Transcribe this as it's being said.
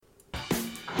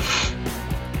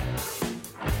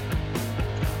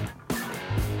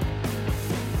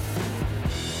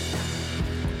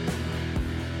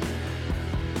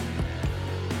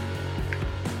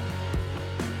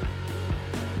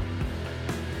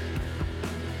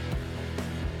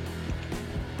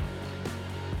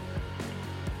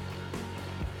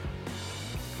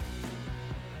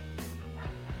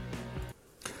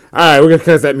All right, we're going to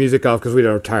cut that music off because we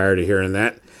are tired of hearing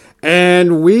that.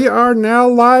 And we are now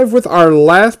live with our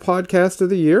last podcast of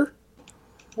the year.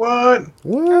 What?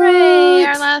 Hooray,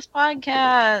 our last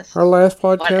podcast. Our last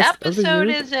podcast What episode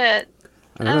is it?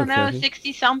 I don't know,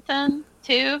 60-something?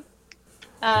 2?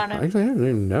 I don't know. Actually, I don't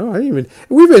even know.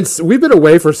 We've been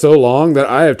away for so long that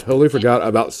I have totally forgot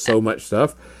about so much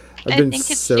stuff. I've been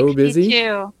so busy.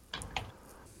 I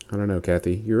don't know,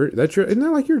 Kathy. Isn't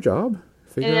that like your job?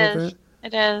 It is.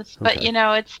 But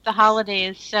okay. It's the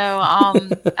holidays, so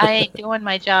I ain't doing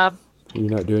my job.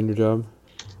 You're not doing your job?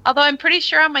 Although I'm pretty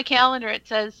sure on my calendar it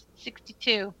says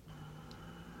 62.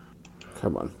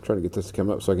 Come on, try to get this to come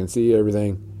up so I can see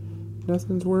everything.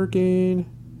 Nothing's working.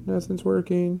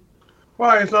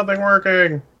 Why is nothing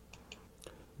working?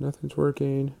 Nothing's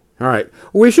working. All right.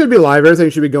 We should be live. Everything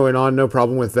should be going on. No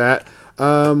problem with that.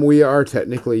 We are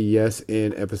technically, yes,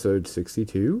 in episode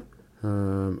 62.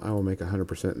 I will make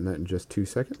 100% in that in just 2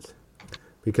 seconds.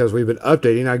 Because we've been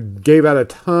updating. I gave out a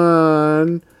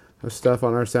ton of stuff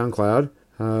on our SoundCloud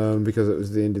because it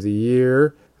was the end of the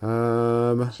year.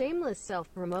 Shameless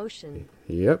self-promotion.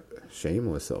 Yep.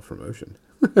 Shameless self-promotion.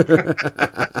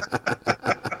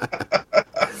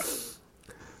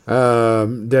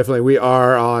 Definitely, we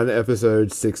are on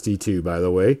episode 62, by the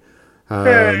way.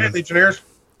 Hey, Legionnaires.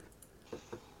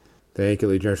 Thank you,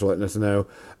 Legionnaires, for letting us know.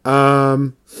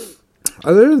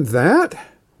 Other than that,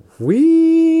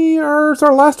 it's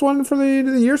our last one for the end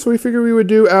of the year, so we figured we would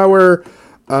do our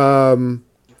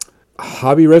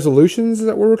hobby resolutions. Is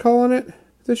that what we're calling it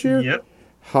this year? Yep.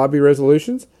 Hobby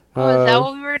resolutions. Oh, is that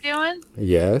what we were doing?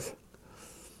 Yes.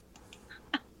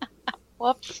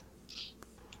 Whoops.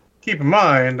 Keep in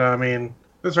mind,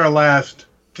 this is our last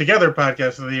together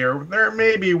podcast of the year. There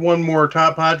may be one more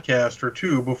top podcast or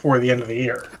two before the end of the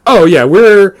year. Oh, yeah.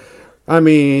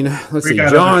 Let's see.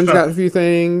 John's got a few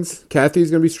things. Kathy's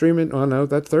going to be streaming. Oh, no,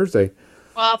 that's Thursday.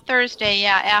 Well, Thursday,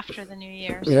 yeah, after the New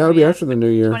Year. So, it'll be after the New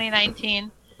Year.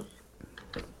 2019.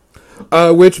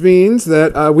 Which means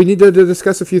that we need to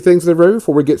discuss a few things right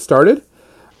before we get started.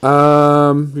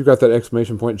 You've got that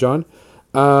exclamation point, John.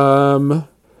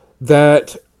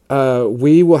 That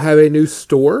we will have a new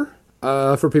store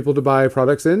for people to buy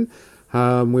products in.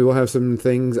 We will have some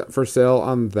things for sale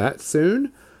on that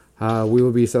soon. We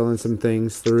will be selling some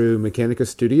things through Mechanica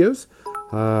Studios.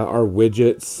 Our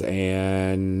widgets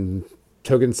and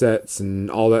token sets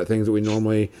and all that things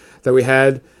that we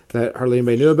had that hardly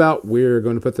anybody knew about. We're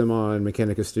going to put them on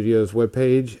Mechanica Studios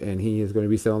webpage, and he is going to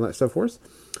be selling that stuff for us.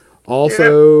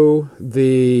 Also,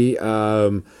 the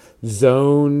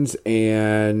zones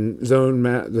and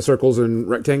the circles and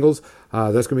rectangles,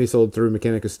 that's going to be sold through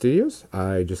Mechanica Studios.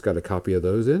 I just got a copy of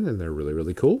those in, and they're really,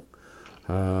 really cool.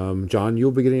 John,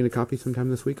 you'll be getting a copy sometime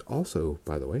this week also,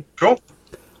 by the way. Cool.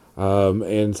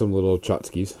 And some little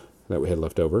Chotskis that we had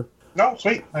left over. No,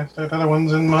 sweet. That's the other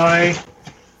one's in my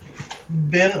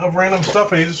bin of random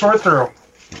stuff I need to sort through.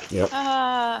 Yep.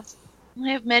 I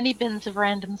have many bins of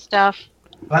random stuff.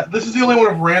 This is the only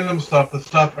one of random stuff. The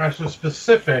stuff actually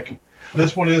specific.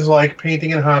 This one is like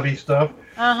painting and hobby stuff.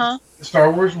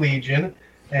 Star Wars Legion,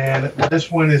 and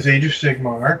this one is Age of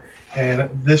Sigmar, and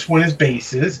this one is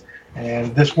bases,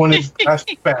 and this one is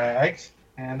plastic bags,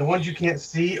 and the ones you can't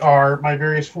see are my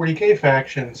various 40K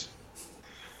factions.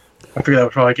 I figured that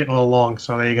was probably getting a little long,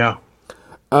 so there you go.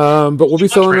 But we'll be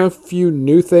selling a few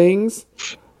new things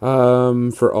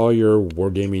for all your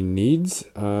wargaming needs,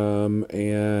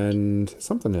 and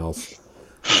something else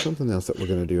that we're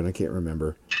going to do, and I can't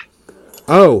remember.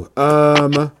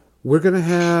 We're going to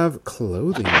have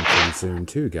clothing pretty soon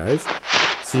too, guys,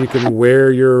 so you can wear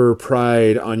your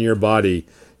pride on your body.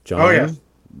 John, oh, yeah.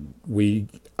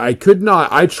 I could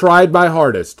not. I tried my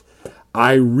hardest.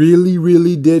 I really,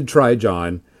 really did try,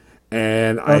 John,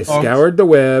 and I scoured the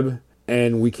web,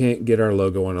 and we can't get our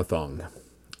logo on a thong.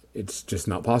 It's just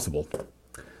not possible.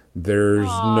 There's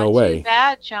no way. Too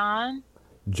bad, John.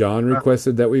 John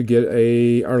requested that we get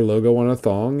our logo on a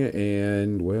thong,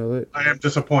 and I am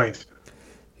disappointed.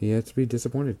 He has to be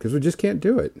disappointed because we just can't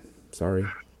do it. Sorry.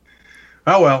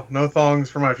 Oh well, no thongs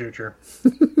for my future.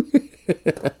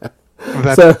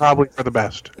 That's probably for the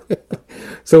best.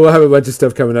 So we'll have a bunch of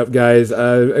stuff coming up, guys.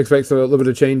 Expect a little bit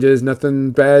of changes. Nothing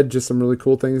bad, just some really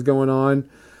cool things going on.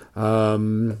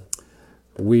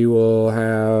 We will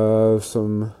have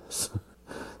so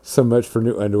much for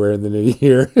new underwear in the new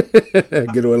year.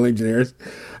 Good old Legionnaires.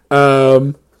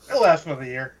 It'll last another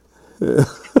year.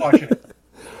 Watching it.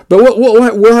 But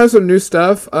we'll have some new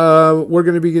stuff. We're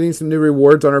going to be getting some new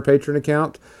rewards on our Patreon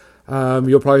account.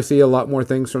 You'll probably see a lot more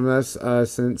things from us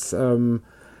since,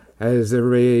 as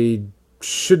everybody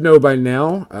should know by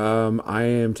now, I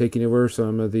am taking over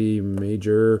some of the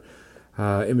major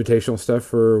invitational stuff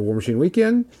for War Machine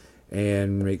Weekend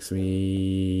and makes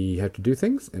me have to do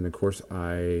things. And of course,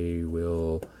 I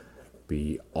will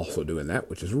be also doing that,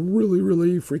 which is really,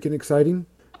 really freaking exciting.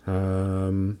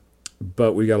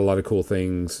 But we got a lot of cool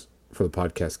things for the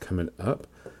podcast coming up.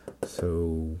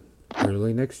 So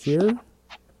early next year,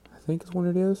 I think is when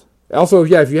it is. Also,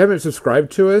 yeah, if you haven't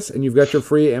subscribed to us and you've got your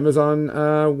free Amazon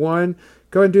one,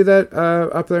 go ahead and do that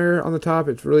up there on the top.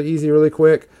 It's really easy, really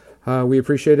quick. We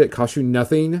appreciate it. It costs you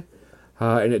nothing.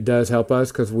 And it does help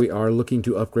us because we are looking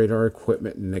to upgrade our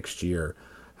equipment next year.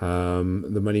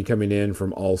 The money coming in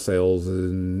from all sales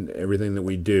and everything that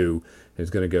we do is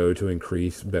going to go to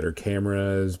increase better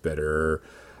cameras, better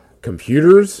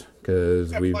computers,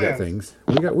 because we've got things.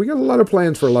 We got a lot of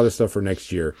plans for a lot of stuff for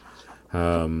next year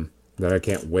that I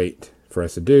can't wait for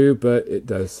us to do, but it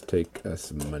does take us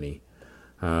some money.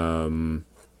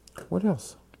 What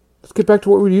else? Let's get back to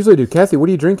what we usually do. Kathy, what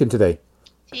are you drinking today?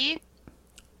 Tea.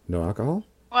 No alcohol?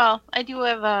 Well, I do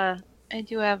have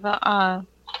a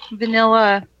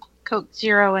vanilla Coke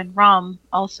Zero and rum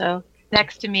also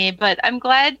next to me, but I'm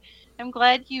glad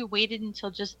you waited until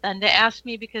just then to ask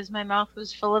me because my mouth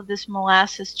was full of this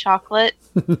molasses chocolate,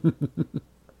 which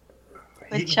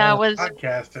was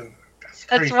podcasting.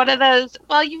 That's one of those.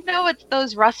 Well, it's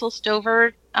those Russell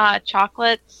Stover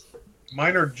chocolates.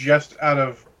 Mine are just out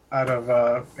of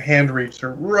hand reach.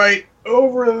 They're right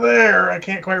over there. I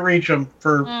can't quite reach them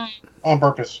on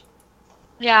purpose.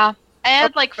 Yeah, I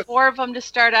had like 4 of them to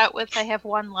start out with. I have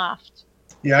 1 left.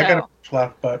 Yeah, so. I got a bunch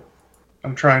left, but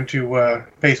I'm trying to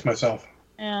pace myself.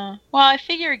 Yeah. Well, I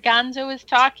figured Gonzo was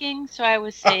talking, so I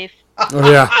was safe.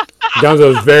 Oh yeah,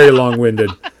 Gonzo is very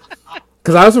long-winded.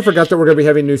 Because I also forgot that we're going to be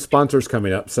having new sponsors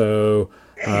coming up, so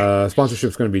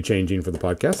sponsorship's going to be changing for the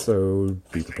podcast. So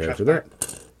be prepared for that.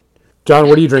 John,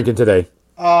 what are you drinking today?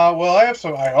 Well,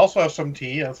 I also have some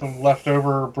tea, some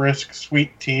leftover brisk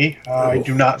sweet tea. I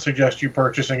do not suggest you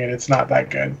purchasing it. It's not that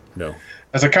good. No.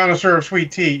 As a connoisseur of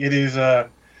sweet tea, it is a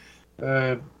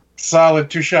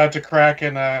solid 2 shots of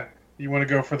Kraken. You want to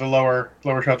go for the lower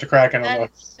shots of Kraken.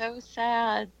 That's so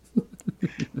sad.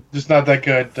 Just not that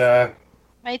good.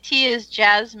 My tea is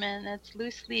jasmine. It's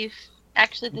loose leaf.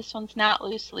 Actually, this one's not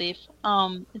loose leaf.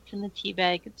 It's in the tea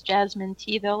bag. It's jasmine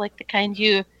tea, though, like the kind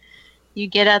you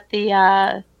get at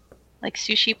the like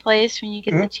sushi place when you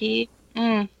get the tea.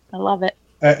 I love it.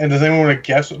 And does anyone want to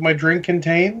guess what my drink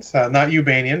contains? Not you,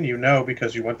 Banian. You know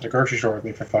because you went to the grocery store with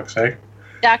me, for fuck's sake.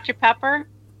 Dr. Pepper?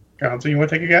 Gonzo, you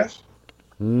want to take a guess?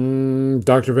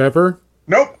 Dr. Pepper?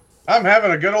 Nope. I'm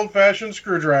having a good old-fashioned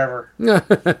screwdriver.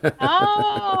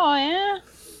 Oh, yeah.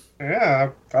 Yeah,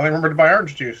 I finally remembered to buy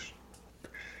orange juice.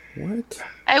 What?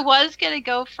 I was going to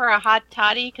go for a hot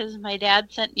toddy because my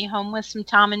dad sent me home with some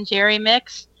Tom and Jerry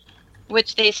mix,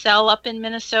 which they sell up in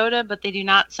Minnesota, but they do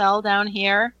not sell down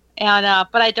here. And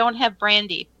but I don't have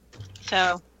brandy.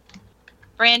 So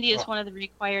brandy is one of the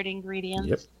required ingredients.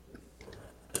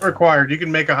 Yep. Required. You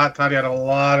can make a hot toddy out of a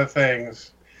lot of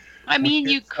things. I mean,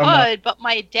 you could, but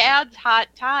my dad's hot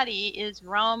toddy is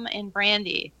rum and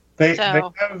brandy. They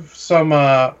have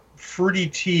some fruity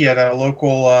tea at a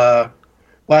local.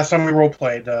 Last time we role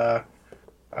played,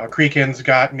 Creekins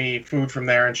got me food from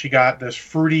there, and she got this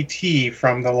fruity tea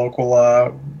from the local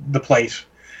the place,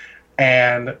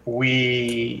 and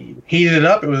we heated it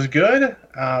up. It was good.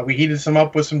 We heated some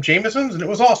up with some Jamesons, and it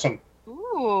was awesome.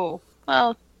 Ooh,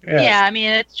 well, yeah. I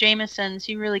mean, it's Jamesons.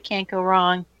 You really can't go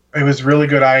wrong. It was really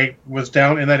good. I was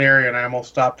down in that area, and I almost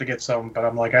stopped to get some, but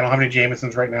I'm like, I don't have any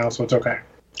Jamesons right now, so it's okay.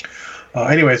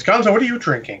 Anyways, Gonzo, what are you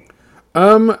drinking?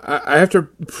 I have to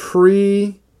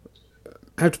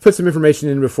put some information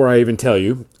in before I even tell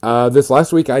you. This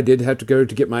last week, I did have to go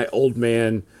to get my old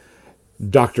man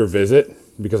doctor visit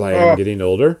because I am getting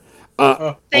older.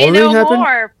 Say no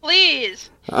more, please.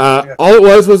 All it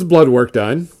was blood work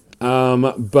done.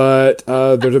 But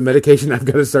there's a medication I've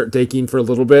got to start taking for a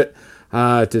little bit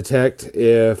to detect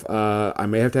if I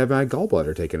may have to have my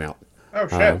gallbladder taken out. Oh,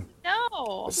 shit.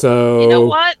 No. So you know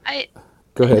what?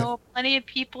 Go ahead. I know plenty of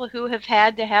people who have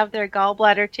had to have their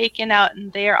gallbladder taken out,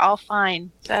 and they are all fine.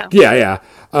 So yeah.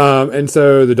 And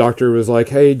so the doctor was like,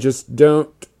 "Hey, just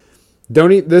don't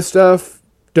eat this stuff.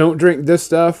 Don't drink this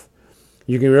stuff.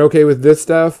 You can be okay with this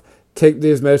stuff. Take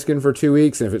this medicine for 2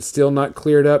 weeks, and if it's still not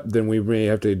cleared up, then we may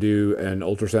have to do an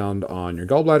ultrasound on your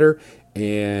gallbladder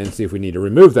and see if we need to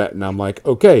remove that." And I'm like,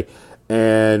 "Okay."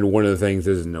 And one of the things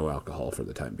is no alcohol for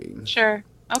the time being. Sure.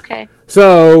 Okay.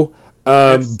 So,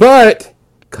 but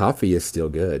coffee is still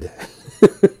good.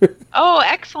 Oh,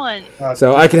 excellent.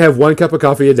 So I can have 1 cup of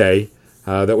coffee a day.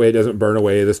 That way it doesn't burn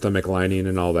away the stomach lining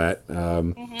and all that.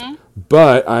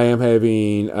 But I am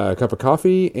having a cup of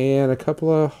coffee and a couple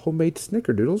of homemade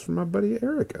snickerdoodles from my buddy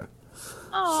Erica.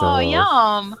 Oh,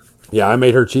 yum. Yeah, I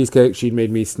made her cheesecake. She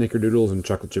made me snickerdoodles and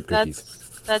chocolate chip cookies.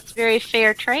 That's very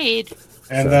fair trade.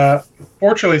 And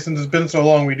fortunately, since it's been so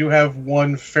long, we do have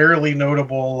one fairly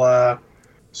notable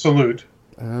salute.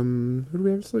 Who do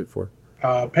we have a salute for?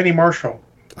 Penny Marshall.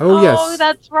 Oh, yes. Oh,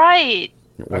 that's right.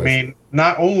 I mean,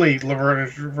 not only from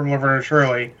Laverne and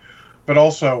Shirley, but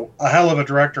also a hell of a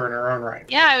director in her own right.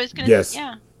 Yeah, I was going to say,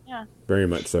 yeah. Very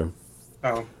much so.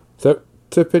 Oh. So,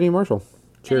 to Penny Marshall.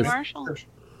 Cheers. Penny Marshall. Cheers.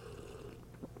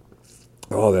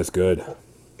 Oh, that's good.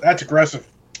 That's aggressive.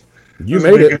 You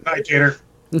made it. Good night, Tater.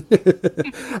 All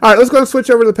right, let's go and switch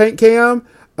over to the paint cam.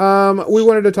 We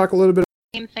wanted to talk a little bit.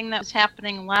 Same thing that was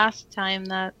happening last time.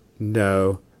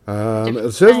 No.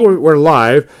 It says we're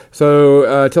live,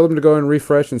 so tell them to go and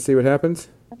refresh and see what happens.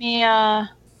 Let me, I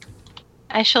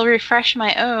shall refresh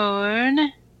my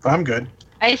own. I'm good.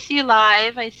 I see you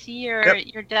live. I see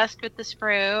your desk with the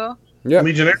sprue. Yeah.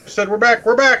 Legionnaire said we're back.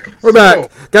 We're back. We're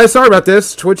back. Guys, sorry about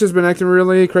this. Twitch has been acting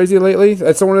really crazy lately.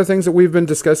 That's one of the things that we've been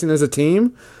discussing as a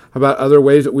team about other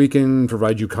ways that we can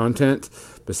provide you content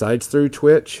besides through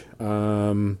Twitch.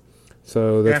 So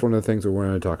that's one of the things that we're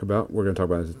going to talk about. We're going to talk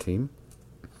about as a team.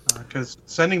 Because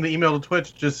sending the email to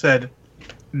Twitch just said,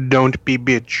 "Don't be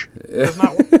bitch." It does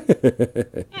not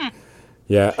work.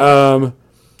 Yeah.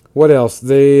 What else?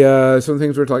 Some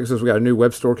things we're talking. Since we got a new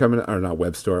web store coming, or not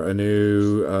web store, a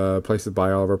new place to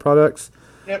buy all of our products.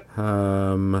 Yep.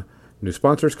 New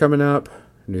sponsors coming up.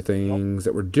 New things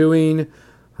that we're doing.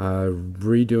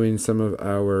 Redoing some of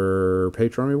our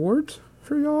Patreon rewards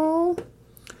for y'all.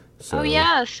 So. Oh,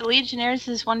 yes. Legionnaires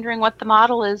is wondering what the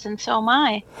model is, and so am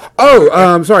I.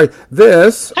 Oh, sorry.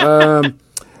 This.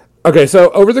 Okay, so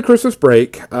over the Christmas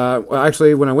break,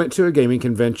 actually, when I went to a gaming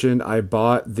convention, I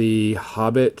bought the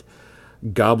Hobbit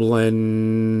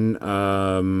Goblin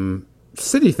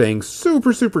city thing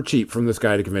super, super cheap from this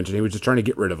guy at a convention. He was just trying to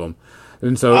get rid of them.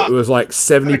 And so it was like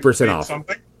 70% off.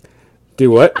 Something.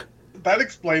 Do what? That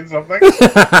explains something.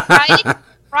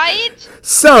 Right?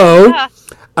 So,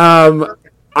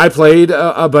 I played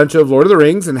a bunch of Lord of the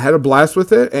Rings and had a blast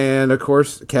with it. And, of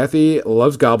course, Kathy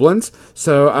loves goblins.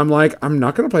 So I'm like, I'm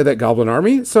not going to play that goblin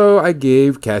army. So I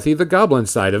gave Kathy the goblin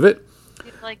side of it.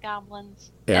 You like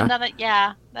goblins. Yeah. And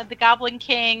the Goblin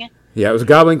King. Yeah, it was a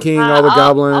Goblin King, all the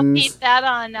goblins. I'll paint that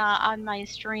on my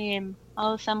stream.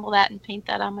 I'll assemble that and paint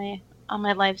that on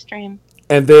my live stream.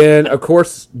 And then, of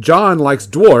course, John likes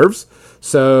dwarves.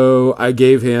 So I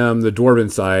gave him the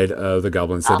dwarven side of the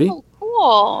Goblin City. Oh,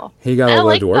 cool. He got all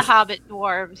the dwarves. the Hobbit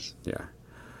dwarves. Yeah.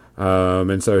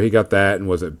 And so he got that, and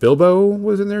was it Bilbo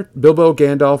was in there? Bilbo,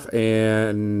 Gandalf,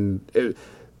 and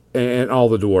all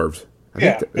the dwarves. I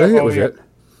think that was it.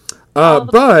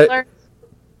 But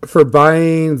for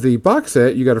buying the box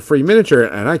set, you got a free miniature,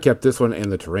 and I kept this one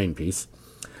and the terrain piece.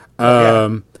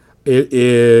 It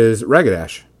is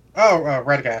Ragadash. Oh,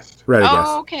 Radagast.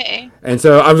 Oh, okay. And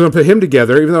so I was going to put him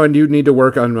together, even though I do need to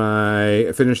work on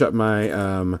finish up my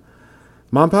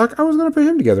Monpac. I was going to put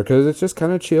him together because it's just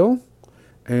kind of chill,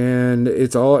 and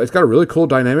it's got a really cool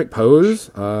dynamic pose.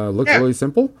 Looks really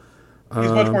simple.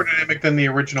 He's much more dynamic than the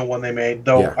original one they made,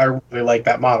 though. I really like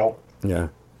that model. Yeah.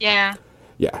 Yeah.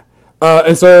 Yeah.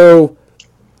 And so,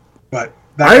 but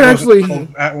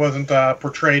that wasn't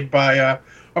portrayed by a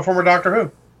former Doctor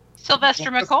Who. Sylvester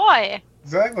McCoy.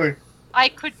 Exactly. I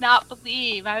could not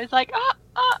believe. I was like,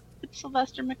 it's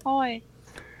Sylvester McCoy.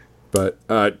 But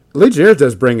Legionnaires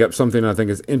does bring up something I think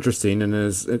is interesting, and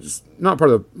it's not part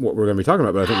of what we're going to be talking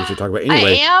about, but I think we should talk about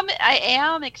anyway. I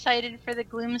am excited for the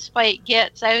Gloomspite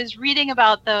Gits. I was reading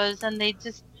about those, and they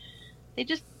just,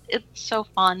 it's so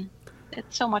fun.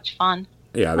 It's so much fun.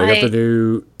 Yeah, they got the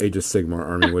new Age of Sigmar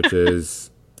army, which is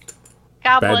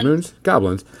Goblins. Bad Moons?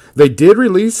 Goblins. They did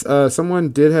release,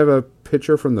 someone did have a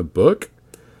picture from the book,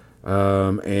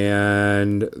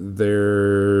 and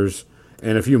there's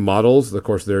a few models. Of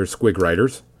course, there's Squig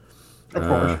Riders,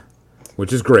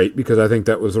 which is great because I think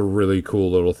that was a really cool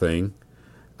little thing.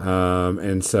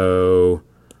 And so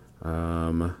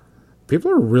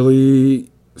people are really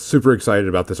super excited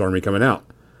about this army coming out.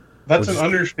 That's an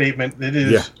understatement. It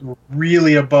is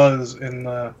really a buzz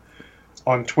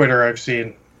on Twitter I've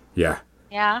seen. Yeah.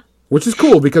 Yeah. Which is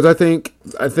cool because I think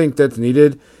that's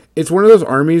needed. It's one of those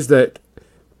armies that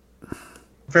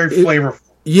very flavorful.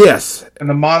 Yes. And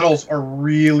the models are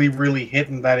really, really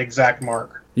hitting that exact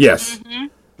mark. Yes. Mm-hmm.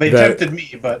 They tempted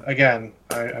me, but again,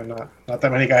 I'm not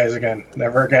that many guys again.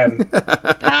 Never again.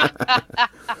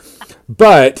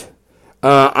 But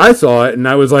I saw it and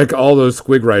I was like, all those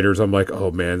Squig Riders, I'm like,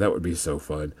 oh man, that would be so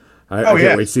fun. I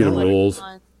can't wait to see the That'll be rules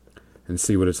fun. and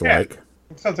see what it's like.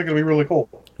 It sounds like it'll be really cool.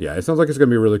 Yeah, it sounds like it's going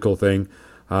to be a really cool thing.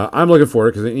 I'm looking for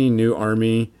it because any new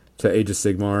army to Age of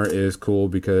Sigmar is cool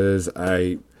because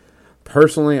I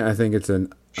think it's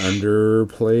an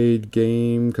underplayed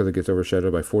game because it gets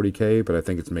overshadowed by 40K, but I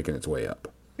think it's making its way up.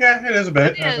 Yeah, it is a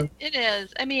bit. It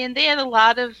is. I mean, they had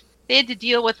to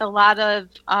deal with a lot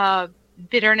of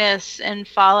bitterness and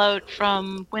fallout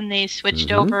from when they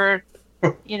switched over,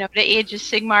 to Age of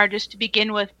Sigmar just to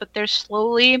begin with, but they're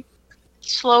slowly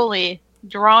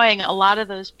drawing a lot of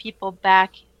those people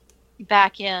back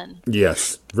in.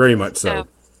 Yes, very much so.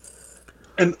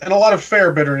 And a lot of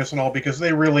fair bitterness and all, because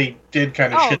they really did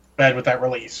kind of shit the bed with that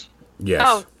release. Yes.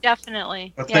 Oh,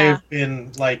 definitely. But they've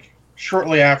been, like,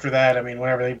 shortly after that, I mean,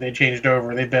 whenever they changed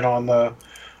over, they've been on the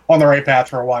right path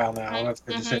for a while now. And that's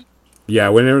good to see. Yeah,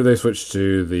 whenever they switched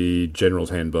to the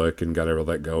General's Handbook and got all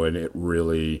that going, it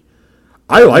really...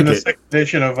 I like it. The second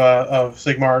edition of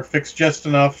Sigmar fixed just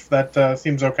enough that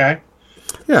seems okay.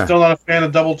 Yeah. Still not a fan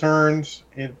of double turns,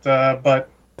 but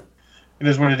it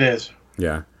is what it is.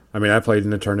 Yeah. I mean, I played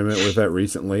in a tournament with that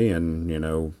recently, and,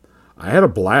 I had a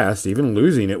blast. Even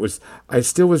losing, I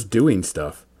still was doing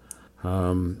stuff.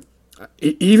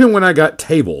 Even when I got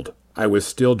tabled, I was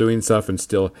still doing stuff and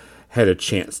still had a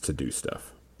chance to do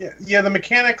stuff. Yeah, the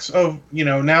mechanics of,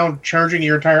 now charging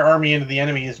your entire army into the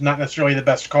enemy is not necessarily the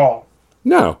best call.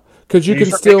 No, because you can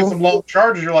start still... making some long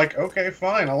charges, you're like, okay,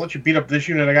 fine, I'll let you beat up this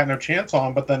unit I got no chance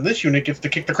on, but then this unit gets to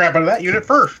kick the crap out of that unit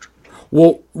first.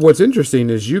 Well, what's interesting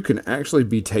is you can actually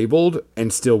be tabled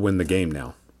and still win the game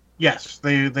now. Yes,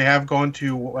 they have gone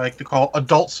to like they call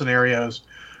adult scenarios,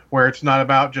 where it's not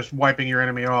about just wiping your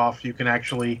enemy off. You can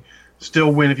actually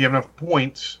still win if you have enough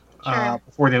points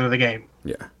before the end of the game.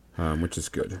 Yeah, which is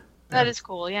good. That is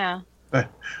cool, yeah. Well,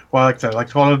 like I said, like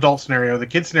to call it an adult scenario. The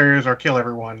kid scenarios are kill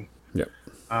everyone. Yep.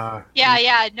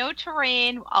 No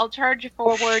terrain. I'll charge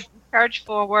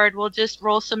forward. We'll just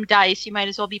roll some dice. You might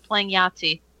as well be playing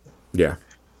Yahtzee. Yeah.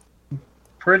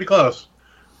 Pretty close.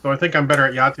 So I think I'm better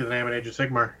at Yahtzee than I am at Age of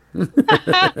Sigmar.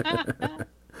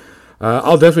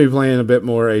 I'll definitely be playing a bit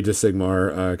more Age of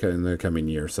Sigmar in the coming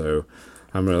year, so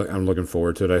I'm looking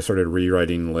forward to it. I started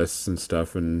rewriting lists and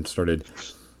stuff and started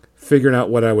figuring out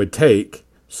what I would take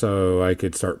so I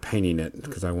could start painting it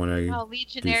because I want to. Well,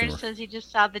 Legionnaire says he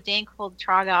just saw the dank-fold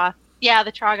Troggoth. Yeah,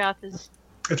 the Troggoth is.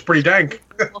 It's pretty dank.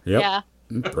 Yep. Yeah.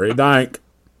 Pretty dank.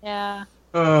 Yeah.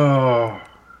 Oh.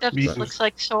 That just looks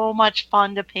like so much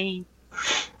fun to paint.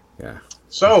 Yeah.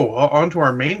 So, on to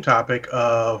our main topic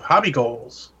of hobby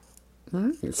goals. All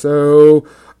right. So,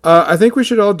 I think we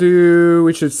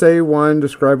should say one,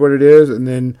 describe what it is, and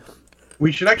then...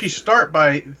 We should actually start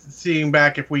by seeing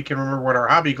back if we can remember what our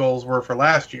hobby goals were for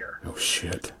last year. Oh,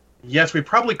 shit. Yes, we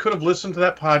probably could have listened to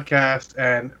that podcast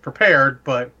and prepared,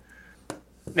 but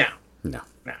no.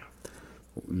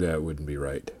 That wouldn't be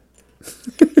right.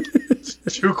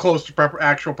 It's too close to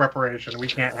actual preparation. We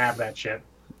can't have that shit.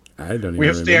 I don't even We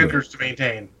have remember. standards to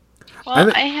maintain.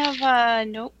 Well, I have a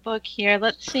notebook here.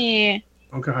 Let's see.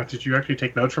 Oh god, did you actually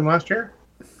take notes from last year?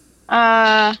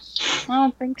 I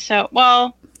don't think so.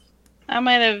 Well, I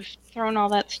might have thrown all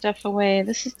that stuff away.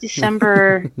 This is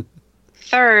December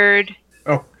 3rd.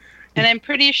 Oh. And I'm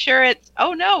pretty sure it's...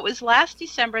 Oh, no, it was last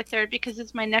December 3rd because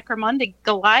it's my Necromunda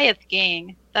Goliath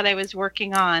gang that I was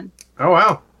working on. Oh,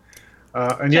 wow.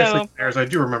 And yes, I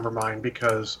do remember mine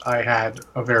because I had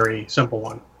a very simple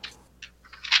one.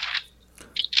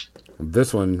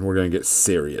 This one, we're going to get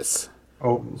serious.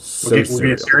 Oh, so we'll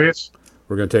get serious?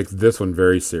 We're going to take this one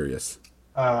very serious.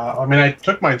 I mean, I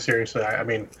took mine seriously. I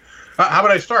mean, how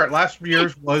about I start? Last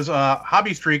year's was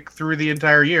hobby streak through the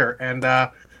entire year, and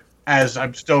as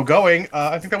I'm still going,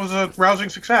 I think that was a rousing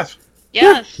success.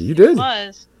 Yes, you did. It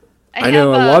was. I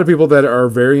know a lot of people that are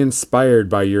very inspired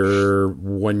by your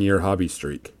 1 year hobby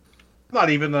streak. Not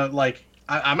even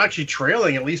I'm actually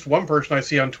trailing at least one person I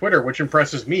see on Twitter, which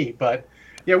impresses me. But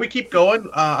yeah, we keep going.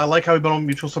 I like how we've been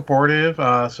mutual supportive.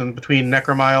 So between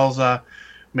Necromiles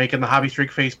making the Hobby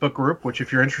Streak Facebook group, which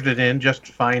if you're interested in, just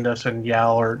find us and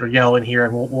yell or yell in here,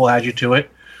 and we'll add you to it.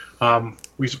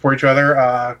 We support each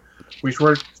other. We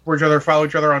support each other. Follow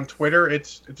each other on Twitter.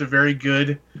 It's a very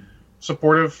good,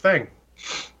 supportive thing.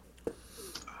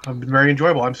 It's been very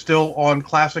enjoyable. I'm still on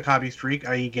Classic Hobby Streak,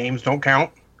 i.e. games don't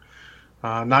count.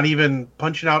 Not even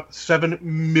punching out 7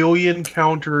 million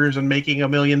counters and making 1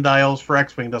 million dials for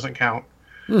X-Wing doesn't count.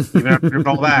 Even after doing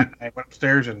all that, I went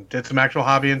upstairs and did some actual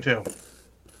hobbying too.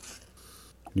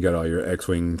 You got all your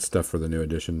X-Wing stuff for the new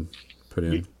edition put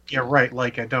in? Yeah, right.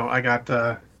 Like I got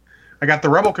the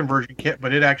Rebel conversion kit,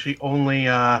 but it actually only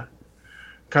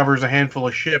covers a handful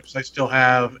of ships. I still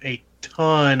have a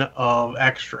ton of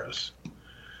extras.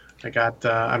 I got,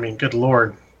 good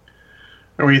Lord.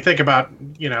 When you think about,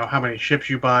 how many ships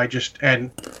you buy,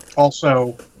 and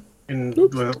also in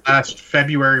the last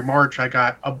February, March, I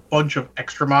got a bunch of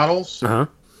extra models from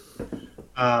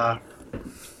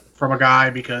a guy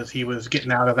because he was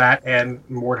getting out of that and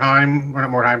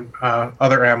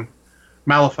other M,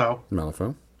 Malifaux.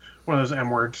 Malifaux. One of those M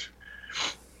words.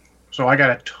 So I got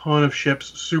a ton of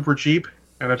ships super cheap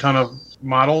and a ton of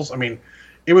models. I mean,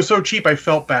 it was so cheap I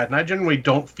felt bad, and I generally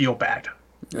don't feel bad.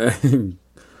 But so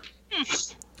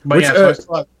I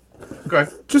still have... Go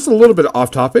ahead. Just a little bit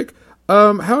off topic.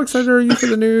 How excited are you for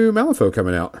the new Malifaux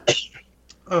coming out?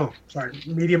 Oh, sorry.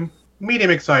 Medium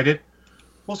excited.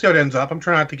 We'll see how it ends up. I'm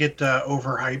trying not to get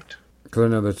overhyped. Because I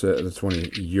know that's one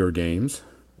of your games.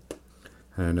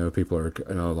 I know a lot of people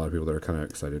that are kind of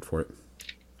excited for it.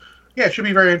 Yeah, it should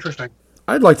be very interesting.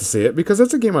 I'd like to see it because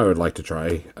that's a game I would like to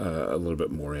try a little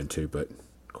bit more into, but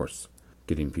of course,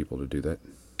 getting people to do that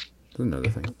is another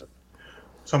thing.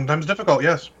 Sometimes difficult,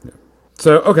 yes. Yeah.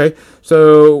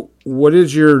 So what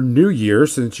is your new year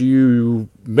since you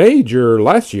made your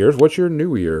last year's? What's your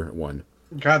new year one?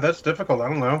 God, that's difficult. I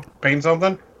don't know. Paint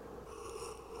something?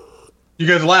 You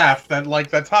guys laughed.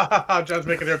 That's John's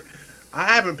making it. I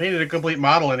haven't painted a complete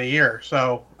model in a year,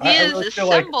 so he is really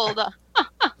assembled.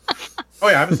 Oh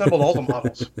yeah, I've assembled all the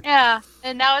models. Yeah,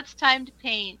 and now it's time to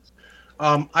paint.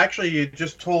 Actually, you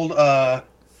just told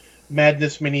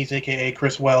Madness Minis, aka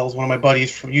Chris Wells, one of my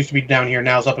buddies used to be down here,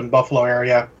 now is up in Buffalo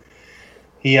area.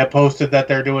 He posted that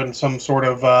they're doing some sort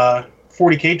of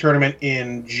 40K tournament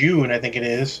in June, I think it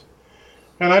is.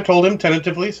 And I told him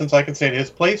tentatively, since I can stay at his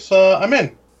place, I'm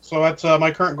in. So that's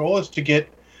my current goal is to get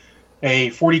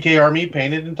a 40K army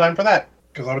painted in time for that,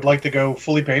 because I would like to go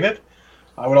fully painted.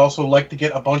 I would also like to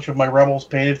get a bunch of my rebels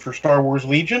painted for Star Wars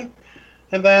Legion,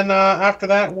 and then after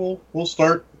that we'll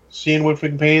start seeing if we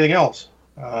can paint anything else.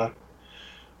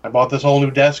 I bought this whole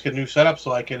new desk and new setup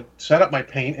so I could set up my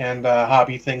paint and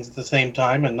hobby things at the same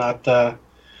time and not have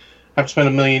to spend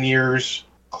a million years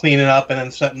cleaning up and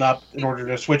then setting up in order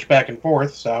to switch back and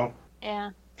forth. So yeah,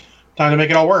 time to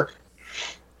make it all work.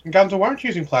 And Gonzo, why aren't you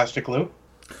using plastic glue?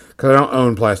 Because I don't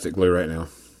own plastic glue right now.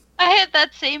 I had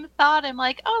that same thought. I'm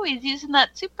like, oh, he's using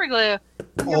that super glue.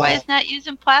 Why is not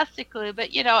using plastic glue? But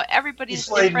everybody's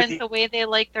different the way they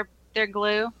like their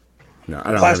glue. No,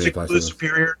 I don't have any plastic glue.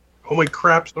 Superior. Holy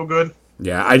crap, so good.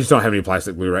 Yeah, I just don't have any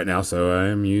plastic glue right now, so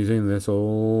I'm using this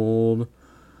old.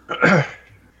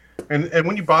 And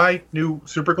when you buy new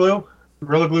super glue,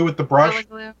 Gorilla Glue with the brush.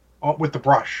 With the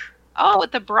brush. Oh,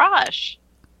 with the brush.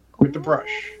 With the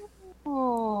brush.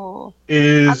 Oh.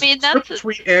 That's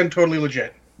sweet and totally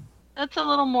legit. That's a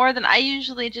little more than I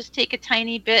usually just take a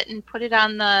tiny bit and put it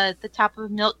on the top of a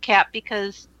milk cap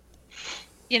because,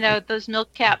 those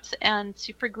milk caps and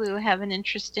super glue have an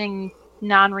interesting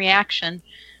non-reaction.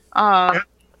 So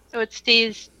it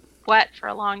stays wet for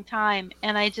a long time,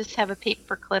 and I just have a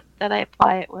paper clip that I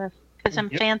apply it with because I'm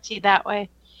fancy that way.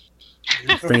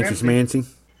 Fancy schmancy.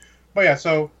 But yeah,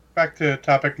 so back to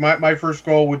topic. My first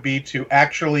goal would be to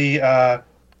actually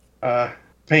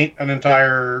paint an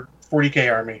entire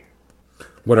 40K army.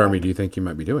 What army do you think you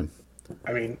might be doing?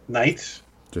 I mean, knights.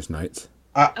 Just knights?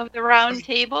 Of the round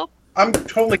table? I'm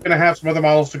totally going to have some other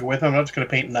models to go with them. I'm not just going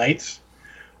to paint knights.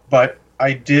 But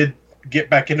I did get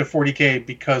back into 40K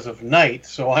because of knights,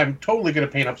 so I'm totally going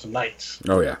to paint up some knights.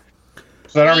 Oh, yeah.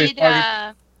 So that army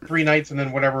is 3 knights and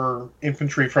then whatever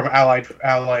infantry from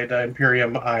Allied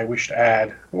Imperium I wish to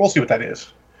add. We'll see what that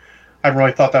is. I haven't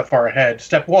really thought that far ahead.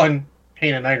 Step 1,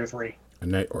 paint a knight or 3. A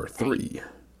knight or 3.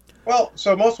 Well,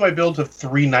 so most of my builds have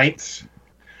 3 knights.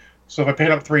 So if I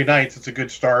paint up 3 knights, it's a good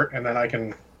start, and then I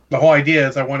can... The whole idea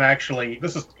is I want to actually...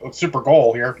 This is a super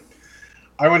goal here.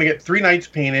 I want to get 3 knights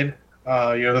painted,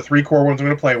 the 3 core ones I'm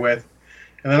going to play with,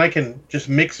 and then I can just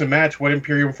mix and match what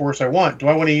Imperium Force I want. Do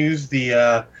I want to use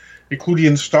the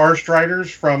Euclidean Star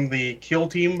Striders from the Kill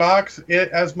Team box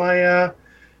as my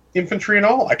infantry and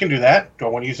all? I can do that. Do I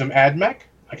want to use some AdMech?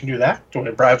 I can do that. Do I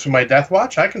want to bribe some of my Death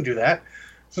Watch? I can do that.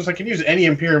 Since I can use any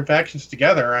Imperium factions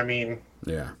together, I mean,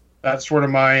 yeah, that's sort of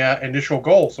my initial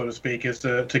goal, so to speak, is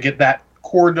to get that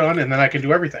core done, and then I can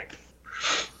do everything.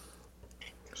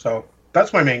 So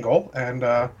that's my main goal. And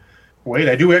I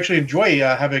do actually enjoy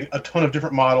having a ton of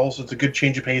different models. It's a good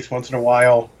change of pace once in a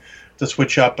while to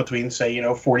switch up between, say,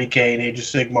 40K and Age of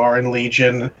Sigmar and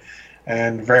Legion,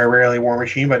 and very rarely War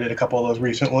Machine, but I did a couple of those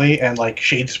recently, and like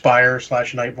Shadespire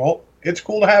 / Nightbolt. It's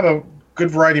cool to have a good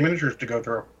variety of miniatures to go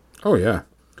through. Oh, yeah.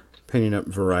 Painting up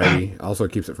variety also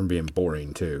keeps it from being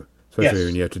boring, too. Especially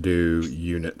when you have to do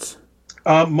units.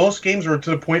 Most games are to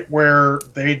the point where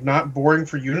they're not boring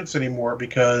for units anymore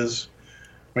because,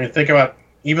 think about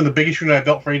even the biggest unit I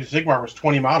built for Age of Sigmar was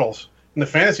 20 models. In the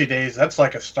fantasy days, that's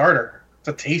like a starter. It's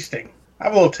a tasting. I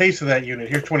have a little taste of that unit.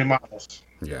 Here's 20 models.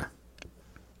 Yeah.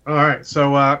 All right.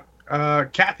 So,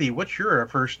 Kathy, what's your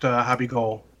first hobby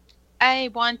goal?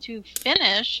 I want to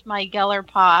finish my Geller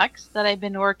Pox that I've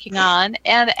been working on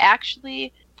and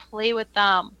actually play with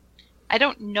them. I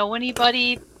don't know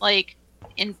anybody like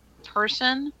in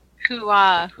person who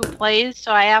plays,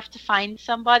 so I have to find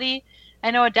somebody.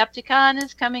 I know Adepticon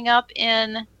is coming up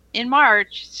in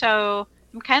March, so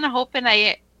I'm kind of hoping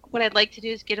what I'd like to do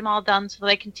is get them all done so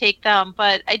that I can take them.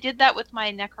 But I did that with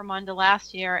my Necromunda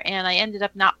last year, and I ended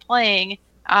up not playing.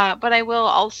 But I will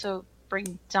also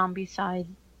bring Zombicide.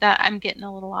 That I'm getting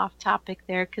a little off topic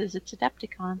there because it's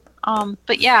Adepticon.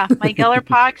 But yeah, my Geller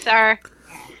Pox are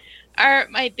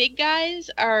my big guys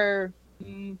are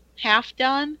half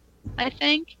done, I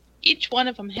think. Each one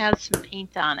of them has some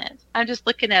paint on it. I'm just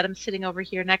looking at them sitting over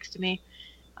here next to me.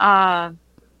 I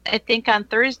think on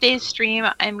Thursday's stream,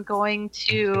 I'm going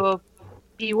to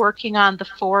be working on the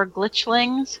 4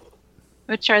 glitchlings,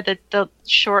 which are the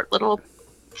short little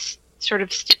sort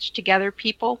of stitched together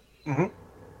people. Mm-hmm.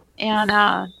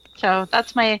 And so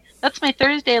that's my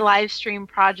Thursday live stream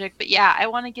project. But yeah, I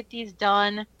want to get these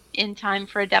done in time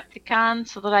for Adepticon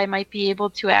so that I might be able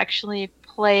to actually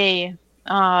play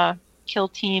Kill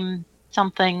Team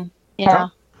something. Yeah.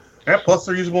 Yeah, plus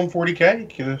they're usable in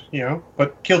 40K, you know,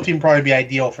 but Kill Team probably be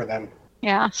ideal for them.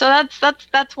 Yeah, so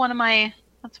that's one of my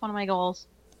goals.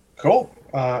 Cool.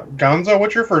 Gonzo,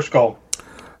 what's your first goal?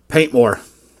 Paint more.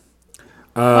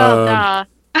 Well,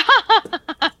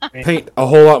 Paint a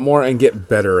whole lot more and get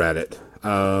better at it.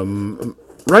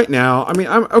 Right now, I mean,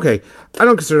 I'm okay. I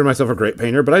don't consider myself a great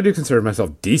painter, but I do consider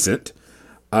myself decent.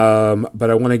 But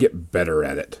I want to get better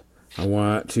at it. I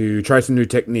want to try some new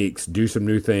techniques, do some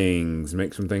new things,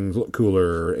 make some things look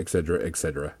cooler, etc.,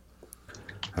 etc.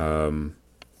 Do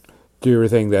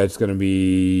everything that's going to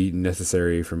be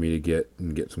necessary for me to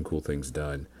get some cool things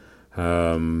done.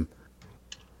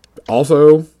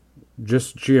 Also,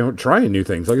 just trying new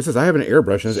things. Like I said, I have an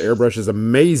airbrush, and this airbrush is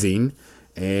amazing,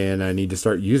 and I need to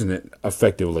start using it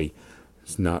effectively.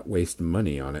 It's not waste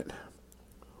money on it.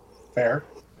 Fair,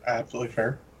 absolutely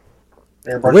fair.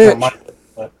 Airbrush money,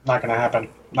 but not going to happen.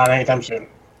 Not anytime soon.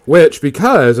 Which,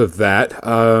 because of that,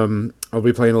 I'll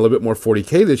be playing a little bit more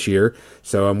 40K this year,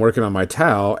 so I'm working on my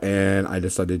Tau, and I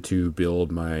decided to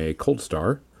build my Cold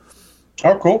Star.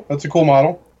 Oh, cool. That's a cool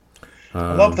model.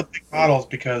 I love the big models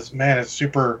because, man, it's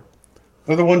super...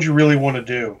 They're the ones you really want to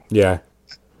do. Yeah.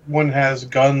 One has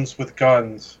guns with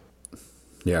guns.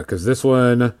 Yeah, because this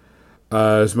one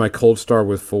is my Cold Star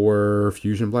with 4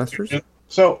 Fusion Blasters.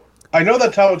 So, I know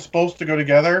that's how it's supposed to go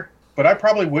together, but I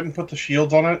probably wouldn't put the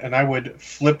shields on it, and I would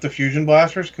flip the Fusion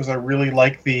Blasters because I really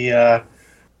like the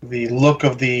look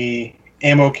of the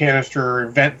ammo canister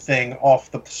vent thing off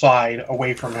the side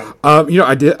away from him.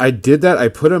 I did that. I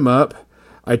put them up.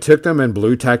 I took them and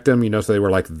blue tacked them, so they were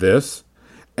like this.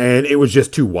 And it was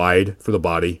just too wide for the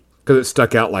body because it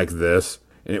stuck out like this,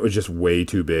 and it was just way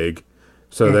too big.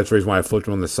 So that's the reason why I flipped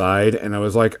them on the side. And I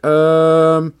was like,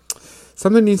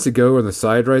 something needs to go on the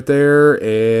side right there.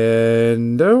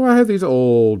 And, I have these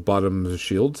old bottoms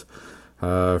shields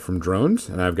from drones,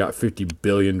 and I've got 50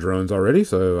 billion drones already,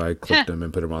 so I clipped them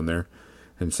and put them on there.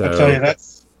 And so I'll tell you,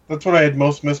 that's what I had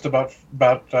most missed about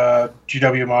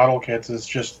GW model kits is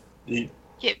just the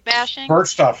kit bashing. Bird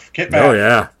stuff, kit bashing. Oh,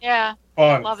 yeah. Yeah.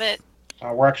 Fun. Love it.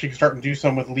 We're actually starting to do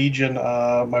some with Legion.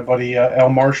 My buddy L.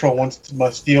 Marshall wants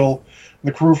to steal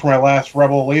the crew from my last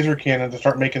Rebel laser cannon to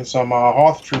start making some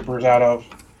Hoth troopers out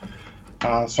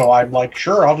of. So I'm like,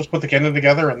 sure, I'll just put the cannon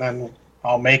together and then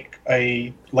I'll make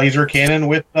a laser cannon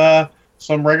with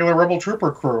some regular Rebel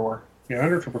trooper crew or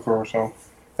under trooper crew. So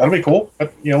that'll be cool.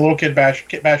 But a little kit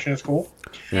bashing is cool.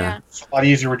 Yeah. It's a lot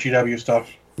easier with GW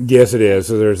stuff. Yes, it is.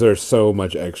 So there's so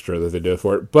much extra that they do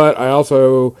for it. But I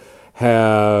also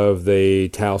have the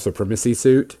Tau Supremacy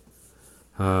suit.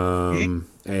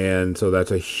 And so that's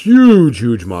a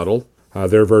huge model.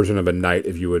 Their version of a knight,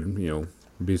 if you would,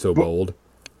 be so bold.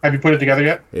 Have you put it together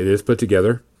yet? It is put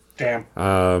together. Damn.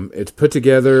 It's put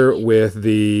together with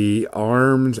the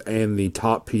arms and the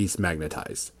top piece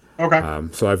magnetized. Okay.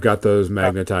 So I've got those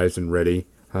magnetized and ready.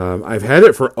 I've had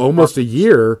it for almost a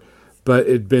year, but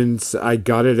I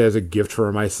got it as a gift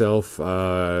for myself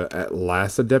at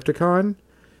last Adepticon.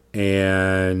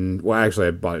 And, well, actually,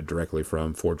 I bought it directly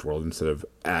from Forge World instead of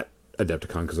at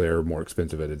Adepticon because they are more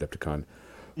expensive at Adepticon.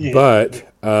 Yeah.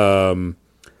 But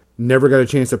never got a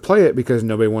chance to play it because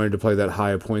nobody wanted to play that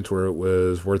high of points where it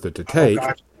was worth it to take. Oh,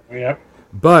 gotcha. Yep.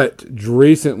 But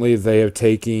recently they have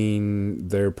taken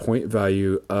their point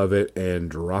value of it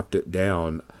and dropped it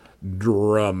down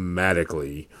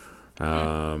dramatically.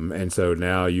 And so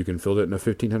now you can field it in a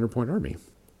 1,500-point army.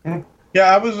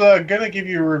 Yeah, I was going to give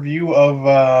you a review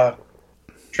of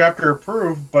Chapter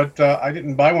Approved, but I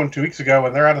didn't buy one 2 weeks ago,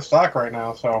 and they're out of stock right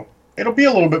now, so it'll be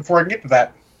a little bit before I can get to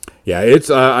that. Yeah, it's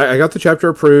I got the Chapter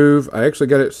Approved. I actually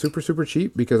got it super, super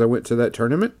cheap because I went to that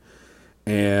tournament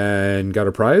and got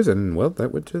a prize, and, well,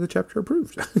 that went to the Chapter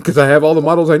Approved because I have all the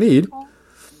models I need.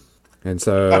 And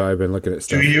so I've been looking at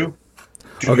stuff. Do you?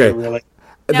 Okay. You really?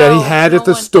 That he had at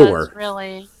the store.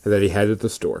 Really. That he had at the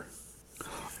store.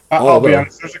 I'll be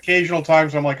honest, there's occasional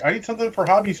times I'm like, I need something for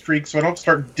Hobby Streak so I don't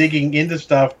start digging into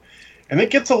stuff. And it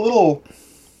gets a little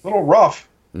rough.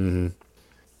 Mm-hmm.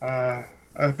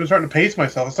 I've been starting to pace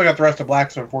myself. I still got the rest of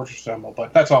Blackstone Fortress Symbol,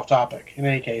 but that's off topic. In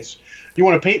any case, you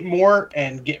want to paint more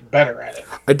and get better at it.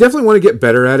 I definitely want to get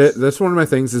better at it. That's one of my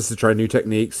things is to try new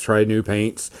techniques, try new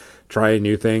paints, try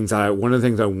new things. One of the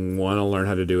things I want to learn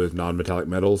how to do is non-metallic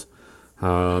metals.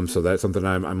 So that's something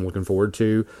I'm looking forward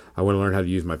to. I want to learn how to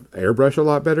use my airbrush a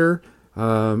lot better.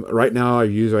 Right now I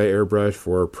use my airbrush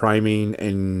for priming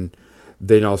and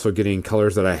then also getting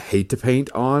colors that I hate to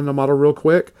paint on a model real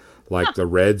quick, like the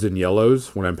reds and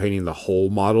yellows when I'm painting the whole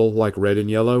model like red and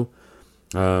yellow.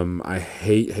 I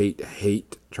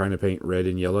hate trying to paint red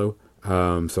and yellow.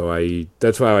 So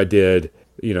that's why I did,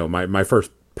 my first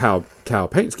Tau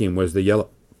paint scheme was the yellow,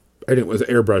 and it was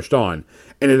airbrushed on.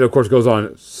 And it, of course, goes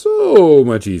on so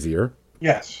much easier.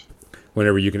 Yes.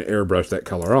 Whenever you can airbrush that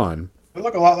color on. They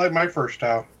look a lot like my first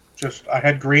Tau. Just, I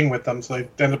had green with them, so they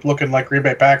end up looking like Green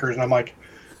Bay Packers, and I'm like,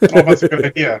 I don't know if that's a good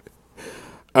idea.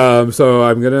 So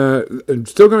I'm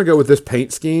still going to go with this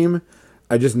paint scheme.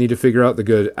 I just need to figure out the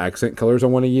good accent colors I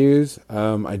want to use.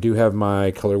 I do have my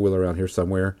color wheel around here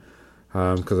somewhere.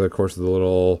 Because, of course, the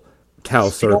little Tau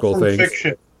circle things.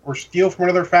 Fiction, or steal from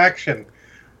another faction.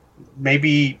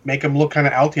 Maybe make them look kind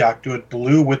of Altiok. Do it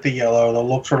blue with the yellow. They'll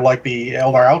look sort of like the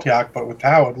Eldar Altiok, but with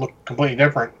Tau, it look completely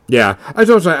different. Yeah, I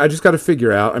just got to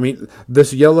figure out. I mean,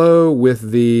 this yellow with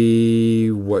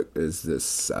the what is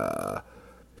this?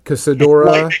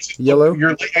 Casadora yellow.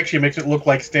 Your light actually makes it look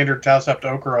like standard Tau Sept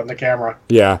ochre on the camera.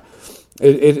 Yeah,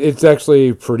 it's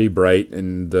actually pretty bright,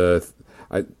 and this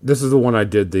is the one I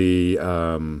did the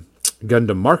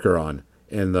Gundam marker on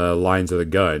in the lines of the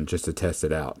gun just to test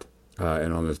it out.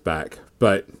 And on his back,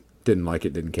 but didn't like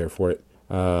it, didn't care for it.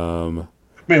 I mean,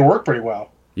 it worked pretty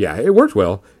well. Yeah, it worked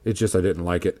well. It's just I didn't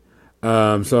like it. So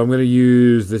I'm going to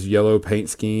use this yellow paint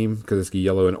scheme because it's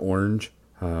yellow and orange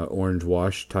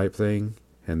wash type thing,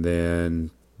 and then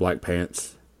black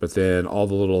pants. But then all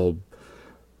the little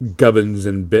gubbins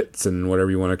and bits and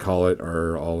whatever you want to call it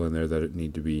are all in there that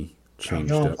need to be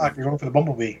changed up. You're going for the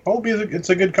Bumblebee. It's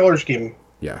a good color scheme.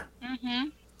 Yeah. Mm-hmm.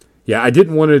 Yeah, I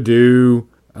didn't want to do...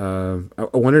 I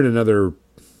wanted another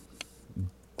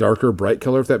darker bright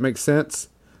color, if that makes sense,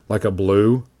 like a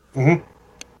blue. Mm-hmm.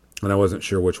 And I wasn't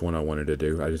sure which one I wanted to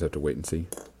do. I just have to wait and see.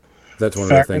 That's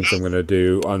one of the things I'm going to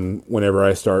do on whenever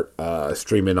I start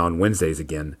streaming on Wednesdays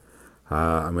again.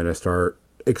 I'm going to start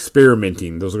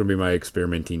experimenting. Those are going to be my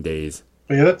experimenting days.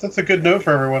 But yeah, that's a good note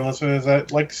for everyone listening. Is that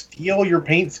steal your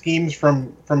paint schemes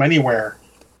from anywhere.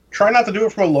 Try not to do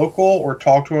it from a local or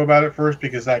talk to them about it first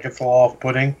because that gets a little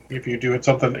off-putting if you do it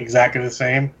something exactly the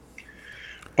same.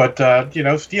 But,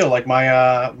 steal. Like my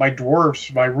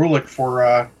dwarves, my Rulik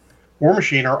for War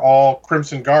Machine are all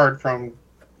Crimson Guard from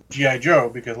G.I. Joe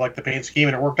because like the paint scheme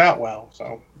and it worked out well.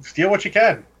 So steal what you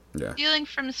can. Yeah. Stealing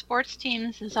from sports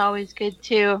teams is always good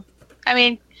too. I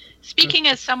mean, speaking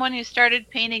as someone who started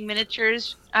painting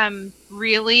miniatures,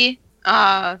 really,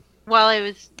 while I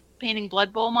was painting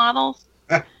Blood Bowl models,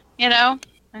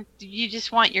 you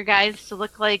just want your guys to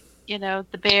look like,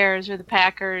 the Bears or the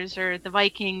Packers or the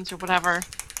Vikings or whatever.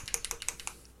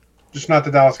 Just not the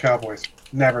Dallas Cowboys.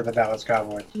 Never the Dallas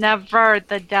Cowboys. Never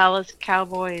the Dallas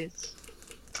Cowboys.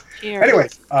 Cheers.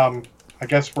 Anyways, I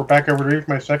guess we're back over to me for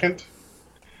my second.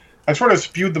 I sort of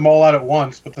spewed them all out at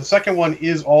once, but the second one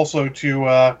is also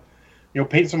to,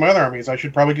 paint some other armies. I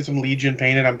should probably get some Legion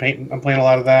painted. I'm playing a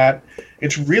lot of that.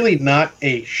 It's really not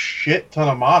a shit ton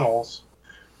of models.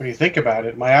 When you think about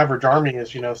it, my average army is,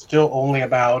 still only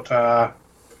about,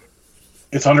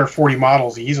 it's under 40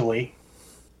 models easily,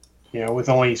 with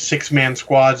only 6-man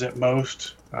squads at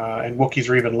most, and Wookiees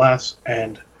are even less.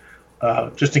 And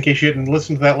just in case you didn't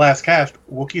listen to that last cast,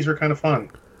 Wookiees are kind of fun.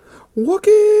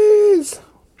 Wookiees!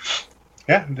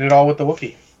 Yeah, did it all with the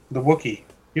Wookiee. The Wookiee.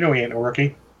 He ain't a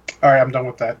rookie. All right, I'm done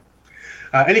with that.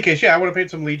 Any case, I want to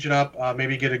paint some Legion up,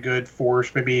 maybe get a good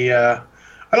force, maybe...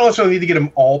 I don't necessarily need to get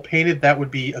them all painted. That would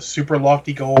be a super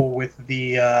lofty goal with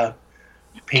the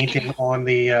painting on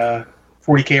the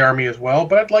 40k army as well.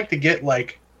 But I'd like to get a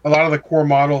lot of the core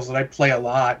models that I play a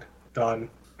lot done.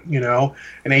 You know,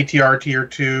 an ATR Tier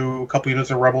 2, a couple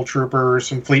units of Rebel Troopers,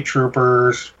 some Fleet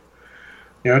Troopers.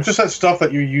 You know, just that stuff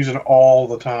that you're using all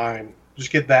the time.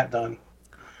 Just get that done.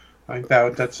 I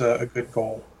think that's a good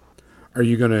goal. Are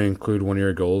you going to include one of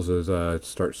your goals as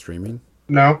start streaming?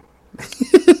 No.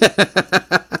 If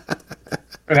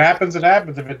it happens, it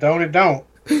happens. If it don't, it don't.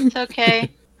 It's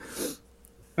okay.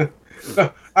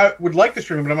 I would like to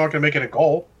stream, but I'm not going to make it a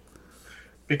goal.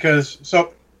 Because,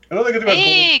 another good thing about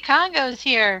Hey, Congo's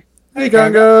here. Hey,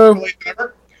 Congo.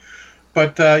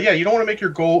 But, you don't want to make your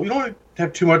goal, you don't want to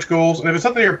have too much goals. And if it's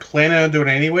something you're planning on doing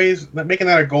anyways, making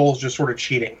that a goal is just sort of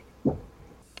cheating.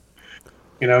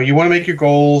 You know, you want to make your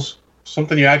goals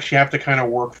something you actually have to kind of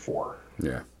work for.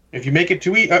 Yeah. If you make it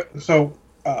too easy,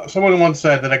 someone once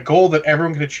said that a goal that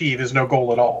everyone can achieve is no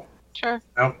goal at all. Sure.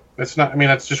 You know, it's not. I mean,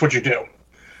 that's just what you do.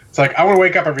 It's like, I want to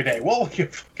wake up every day. Well, you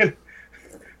fucking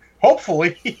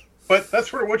hopefully, but that's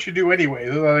sort of what you do anyway.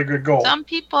 It's not a good goal. Some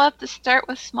people have to start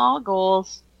with small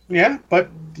goals. Yeah, but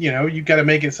you know, you got to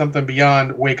make it something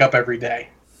beyond wake up every day.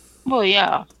 Well,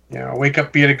 yeah. You know, wake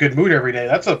up, be in a good mood every day.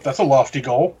 That's a lofty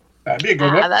goal. That'd be a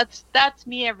good one. That's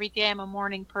me every day. I'm a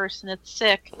morning person. It's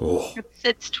sick. Oh.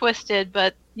 It's twisted,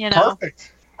 but you know.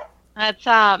 Perfect.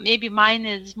 That's maybe mine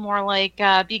is more like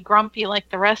be grumpy like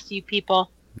the rest of you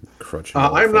people.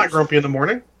 I'm not grumpy in the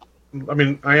morning. I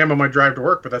mean, I am on my drive to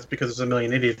work, but that's because there's a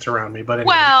million idiots around me. But anyway.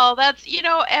 Well, that's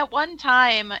at one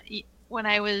time when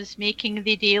I was making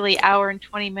the daily hour and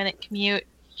 20-minute commute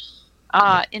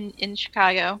in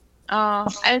Chicago, I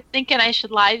was thinking I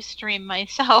should live stream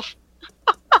myself.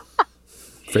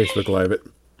 Facebook Live it.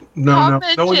 No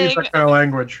one needs that kind of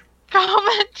language.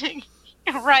 Commenting,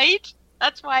 right?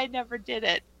 That's why I never did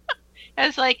it. I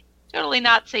was like, totally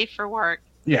not safe for work.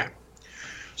 Yeah.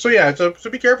 So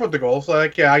be careful with the goals.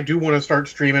 Like, yeah, I do want to start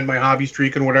streaming my hobby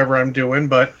streak and whatever I'm doing,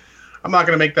 but I'm not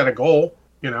going to make that a goal,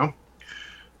 you know.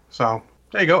 So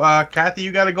there you go. Kathy,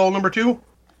 you got a goal number 2?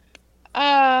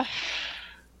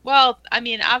 Well, I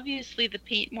mean, obviously the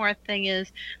paint more thing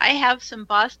is I have some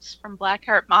busts from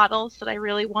Blackheart models that I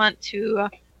really want to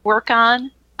work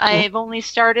on. I've only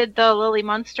started the Lily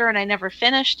Munster and I never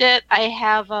finished it. I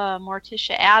have a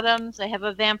Morticia Adams. I have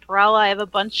a Vampirella. I have a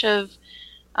bunch of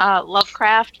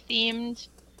Lovecraft themed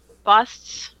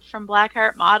busts from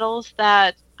Blackheart models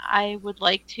that I would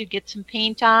like to get some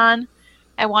paint on.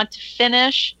 I want to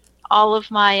finish all of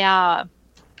my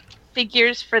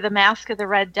figures for the Mask of the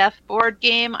Red Death board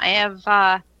game. I have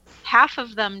half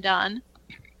of them done.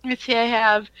 Let's see, I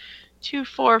have 2,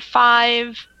 4,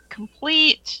 5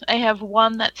 complete. I have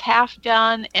 1 that's half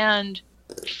done and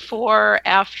 4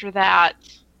 after that.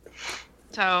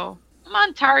 So I'm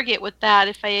on target with that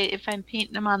if I'm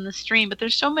painting them on the stream. But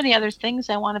there's so many other things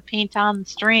I want to paint on the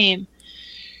stream.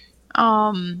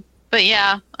 But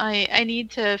yeah, I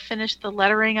need to finish the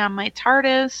lettering on my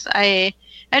TARDIS.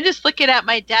 I'm just looking at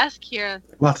my desk here.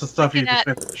 Lots of stuff you can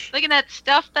finish. Looking at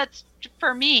stuff that's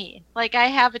for me. Like I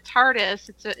have a TARDIS.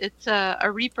 It's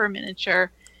a Reaper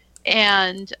miniature,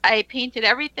 and I painted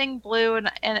everything blue,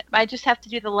 and I just have to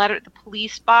do the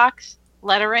police box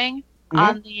lettering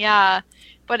on the.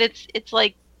 But it's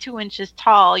like 2 inches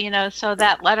tall, you know. So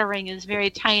that lettering is very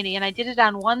tiny, and I did it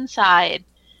on one side,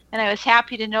 and I was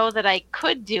happy to know that I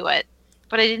could do it,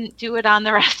 but I didn't do it on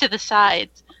the rest of the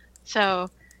sides. So.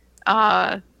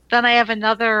 Then I have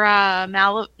another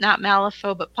not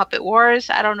Malifaux, but Puppet Wars.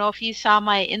 I don't know if you saw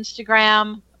my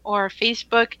Instagram or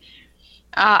Facebook.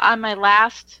 On my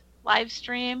last live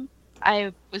stream,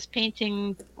 I was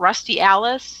painting Rusty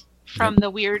Alice from the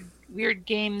Weird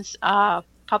Games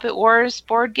Puppet Wars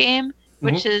board game,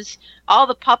 which is all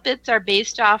the puppets are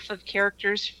based off of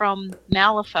characters from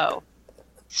Malifaux.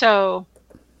 So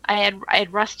I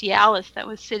had Rusty Alice that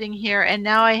was sitting here, and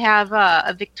now I have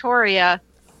a Victoria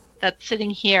that's sitting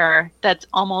here that's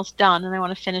almost done, and I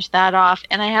want to finish that off.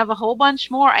 And I have a whole bunch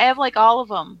more. I have like all of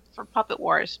them for Puppet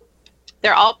Wars.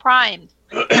 They're all primed.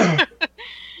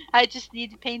 I just need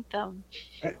to paint them.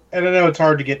 And I know it's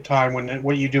hard to get time when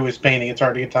what you do is painting. It's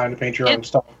hard to get time to paint your own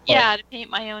stuff. Yeah, to paint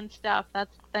my own stuff.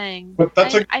 That's the thing. But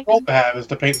that's a good goal to have, is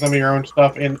to paint some of your own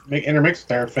stuff and intermix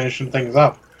there, finishing things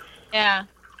up. Yeah.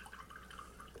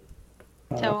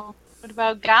 So, what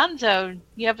about Gonzo?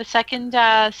 You have a second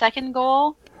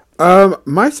goal?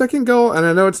 My second goal, and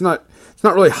I know it's not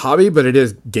really hobby, but it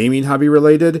is gaming hobby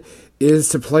related, is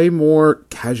to play more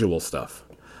casual stuff.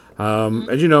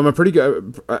 As you know, I'm a pretty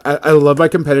good. I love my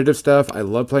competitive stuff. I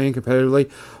love playing competitively,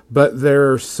 but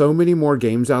there are so many more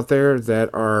games out there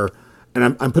that are,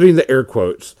 and I'm putting the air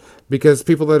quotes because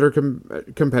people that are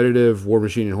competitive War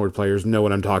Machine and Horde players know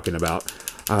what I'm talking about.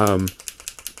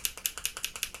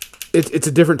 It's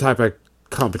a different type of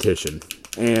competition.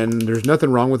 and there's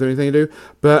nothing wrong with anything to do.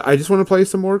 But I just want to play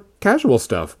some more casual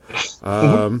stuff.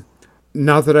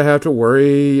 Not that I have to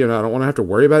worry. I don't want to have to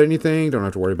worry about anything. Don't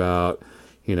have to worry about,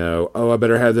 I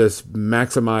better have this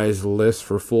maximized list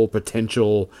for full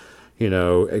potential,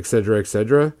 et cetera, et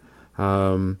cetera.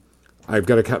 I've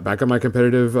got to cut back on my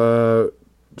competitive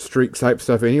streak type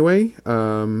stuff anyway.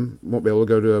 Won't be able to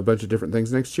go to a bunch of different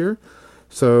things next year.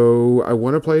 So I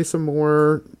want to play some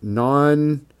more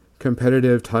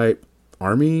non-competitive type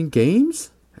army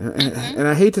games. And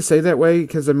I hate to say that way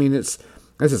because,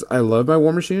 I love my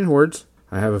War Machine and Hordes.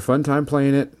 I have a fun time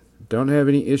playing it. Don't have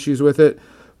any issues with it.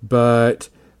 But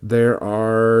there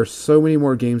are so many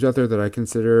more games out there that I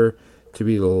consider to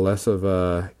be less of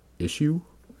a issue,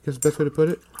 I guess is the best way to put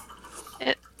it.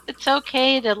 It's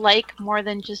okay to like more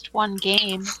than just one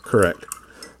game. Correct.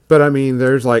 But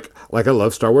there's I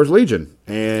love Star Wars Legion,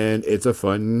 and it's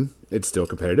still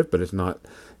competitive, but it's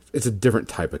a different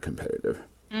type of competitive.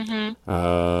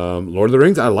 Lord of the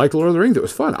Rings, I liked Lord of the Rings. It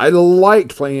was fun. I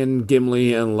liked playing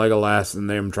Gimli and Legolas and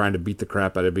them trying to beat the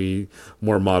crap out of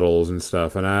more models and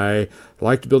stuff. And I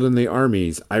liked building the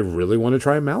armies. I really want to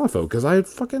try Malifaux because I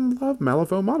fucking love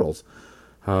Malifaux models.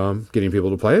 Getting people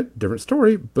to play it, different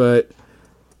story, but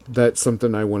that's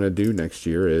something I want to do next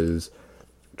year is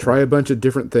try a bunch of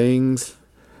different things.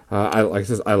 I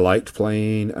liked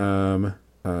playing Age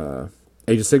of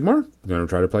Sigmar. I'm going to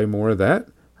try to play more of that.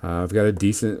 I've got a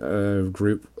decent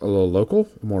group,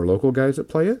 more local guys that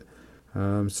play it.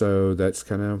 So that's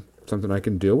kind of something I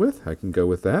can deal with. I can go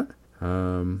with that.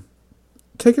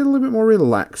 Take it a little bit more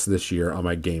relaxed this year on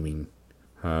my gaming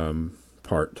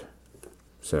part.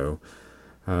 So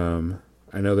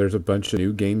I know there's a bunch of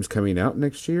new games coming out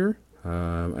next year.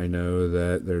 I know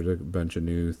that there's a bunch of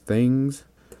new things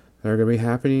that are going to be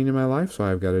happening in my life. So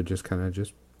I've got to just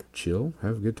chill,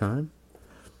 have a good time.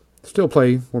 Still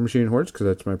play War Machine and Hordes because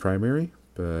that's my primary,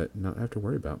 but not have to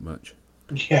worry about much.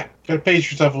 Yeah, gotta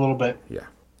pace yourself a little bit. Yeah.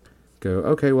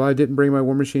 Okay, well, I didn't bring my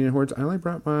War Machine and Hordes. I only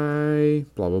brought my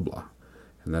blah, blah, blah.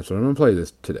 And that's what I'm going to play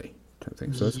this today. Type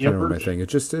thing. So that's kind of my thing.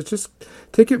 It's just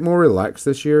take it more relaxed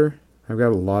this year. I've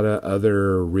got a lot of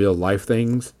other real life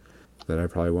things that I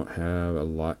probably won't have a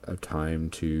lot of time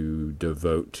to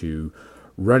devote to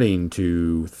running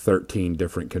to 13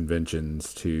 different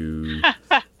conventions to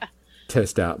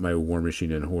test out my War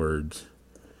Machine and Hordes,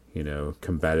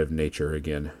 combative nature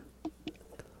again.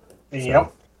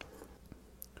 Yep.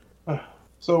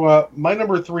 So my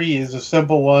number 3 is a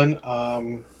simple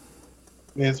one.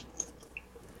 Is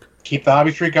keep the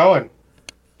hobby streak going.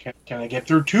 Can I get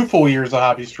through 2 full years of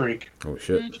hobby streak? Oh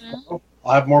shit!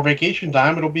 I'll have more vacation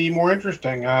time. It'll be more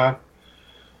interesting.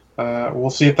 We'll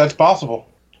see if that's possible.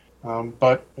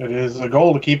 But it is a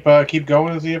goal to keep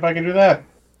going and see if I can do that.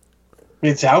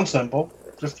 It sounds simple.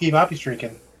 Just keep hobby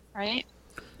streaking. Right.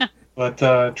 But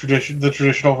the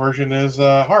traditional version is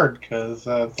hard because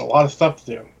it's a lot of stuff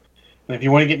to do. And if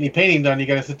you want to get any painting done, you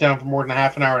got to sit down for more than a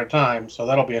half an hour at a time. So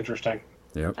that'll be interesting.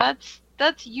 Yep.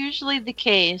 That's usually the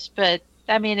case. But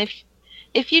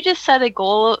if you just set a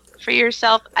goal for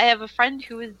yourself, I have a friend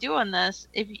who was doing this.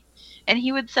 And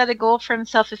he would set a goal for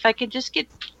himself. If I could just get,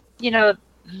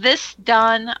 this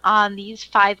done on these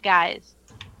 5 guys.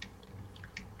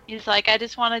 He's like, I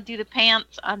just want to do the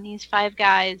pants on these 5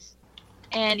 guys.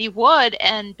 And he would,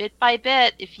 and bit by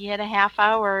bit, if he had a half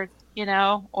hour,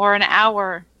 or an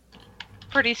hour,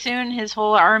 pretty soon his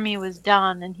whole army was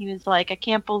done. And he was like, I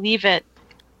can't believe it.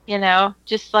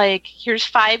 Just like, here's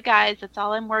 5 guys, that's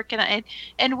all I'm working on.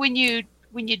 And when you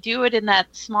do it in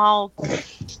that small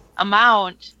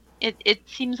amount, it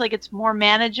seems like it's more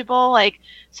manageable. Like,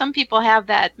 some people have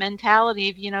that mentality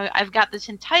of, I've got this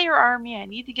entire army, I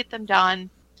need to get them done.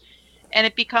 And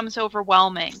it becomes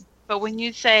overwhelming. But when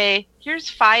you say, here's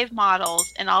 5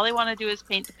 models, and all I want to do is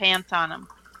paint the pants on them,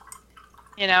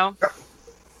 then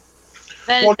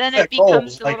it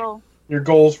becomes a little... Your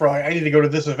goals for, I need to go to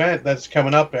this event that's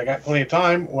coming up, I got plenty of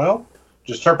time. Well,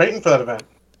 just start painting for that event.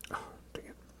 Oh, dang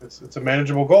it. It's a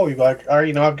manageable goal. You're like, all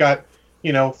right, I've got,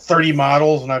 30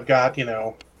 models, and I've got,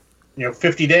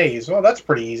 50 days. Well, that's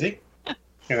pretty easy.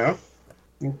 You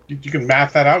can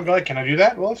math that out and go like, can I do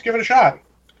that? Well, let's give it a shot.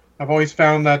 I've always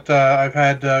found that I've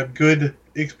had good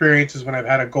experiences when I've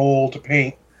had a goal to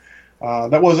paint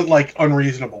that wasn't like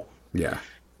unreasonable. Yeah. It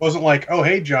wasn't like, oh,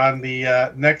 hey, John,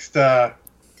 the next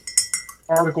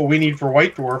article we need for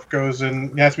White Dwarf goes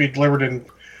and has to be delivered in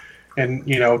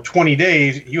 20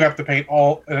 days. You have to paint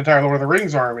an entire Lord of the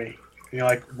Rings army. And you're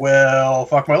like, well,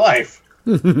 fuck my life.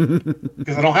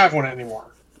 Because I don't have one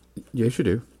anymore. Yes, you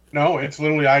do. No, it's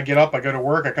literally I get up, I go to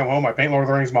work, I come home, I paint Lord of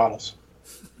the Rings models.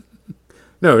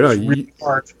 No, it's really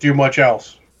hard to do much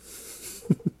else.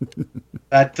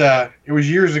 That it was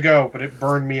years ago, but it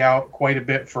burned me out quite a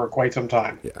bit for quite some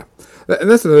time. Yeah, and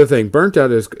that's another thing. Burnt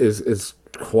out is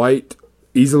quite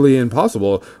easily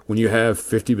impossible when you have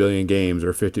 50 billion games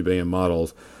or 50 billion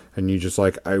models, and you just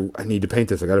like, I need to paint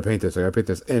this. I got to paint this. I got to paint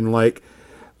this. And like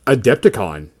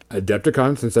Adepticon,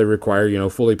 since they require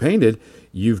fully painted,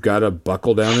 you've got to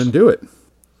buckle down and do it.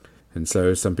 And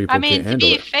so some people can't handle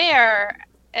it. To be fair,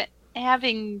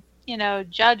 having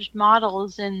judged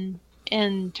models in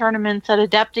tournaments at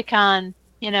Adepticon,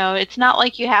 it's not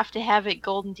like you have to have it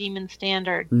Golden Demon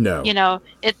standard. No.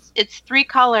 It's 3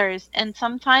 colors, and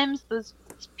sometimes those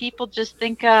people just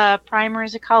think primer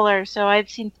is a color. So I've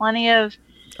seen plenty of,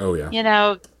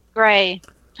 gray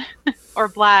or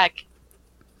black.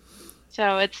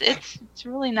 So it's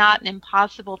really not an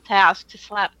impossible task to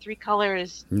slap 3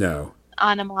 colors. No.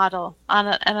 On a model, on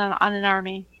an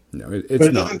army. No, but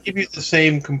it doesn't give you the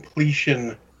same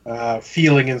completion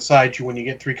feeling inside you when you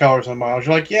get 3 colors on models.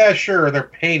 You're like, yeah, sure, they're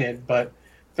painted, but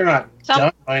they're not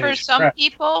done by any stretch.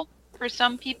 For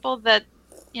some people that,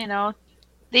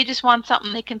 they just want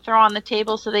something they can throw on the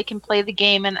table so they can play the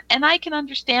game, and I can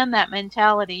understand that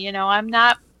mentality. I'm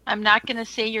not going to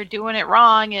say you're doing it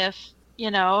wrong if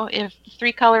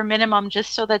 3 color minimum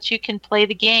just so that you can play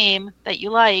the game that you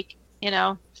like.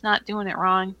 It's not doing it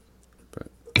wrong. But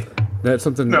that's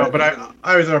something. No, but I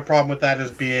always have a problem with that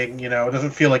as being, it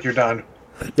doesn't feel like you're done.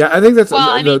 Yeah, I think that's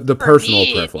the personal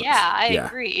preference. Yeah, I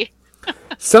agree.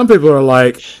 Some people are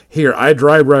like, here, I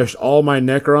dry brushed all my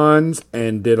Necrons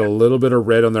and did a little bit of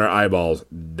red on their eyeballs.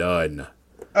 Done.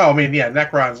 Oh, I mean, yeah,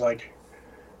 Necron's like...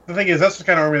 The thing is, that's the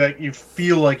kind of army that you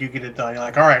feel like you get it done. You're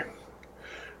like, all right.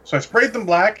 So I sprayed them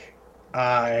black.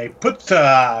 I put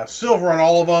silver on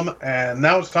all of them, and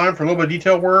now it's time for a little bit of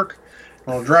detail work, a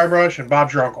little dry brush, and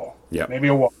Bob's your uncle. Yeah. Maybe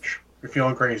a wash. You're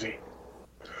feeling crazy.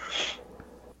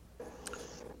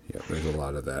 Yeah, there's a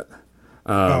lot of that.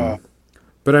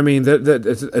 But I mean,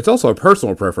 it's also a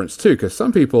personal preference too, because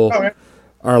some people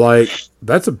are like,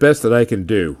 "That's the best that I can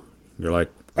do." You're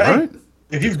like, "All right."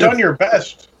 If you've done your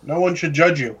best, no one should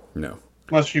judge you. No.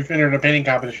 Unless you've entered a painting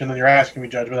competition, then you're asking to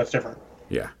be judged, but that's different.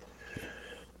 Yeah.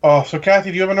 Oh, so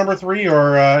Kathy, do you have a number 3,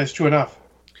 or is 2 enough?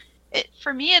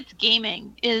 For me, it's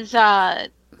gaming. Is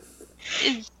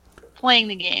playing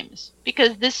the games,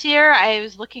 because this year I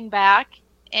was looking back,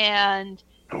 and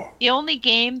the only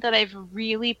game that I've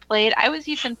really played, I was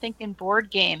even thinking board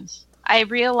games. I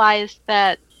realized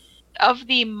that of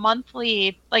the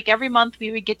monthly, like every month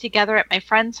we would get together at my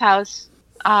friend's house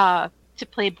to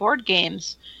play board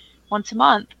games once a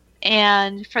month.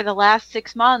 And for the last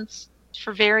 6 months,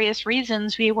 for various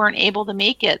reasons, we weren't able to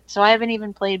make it. So I haven't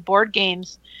even played board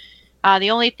games.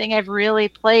 The only thing I've really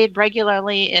played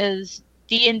regularly is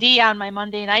D&D on my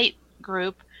Monday night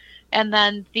group, and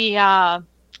then the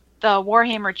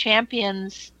Warhammer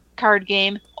Champions card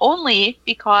game, only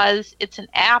because it's an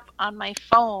app on my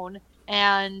phone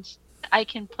and I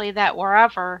can play that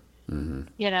wherever. Mm-hmm.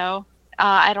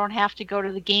 I don't have to go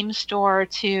to the game store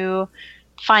to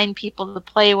find people to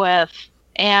play with.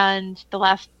 And the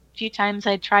last few times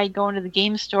I tried going to the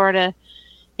game store to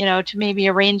maybe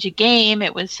arrange a game,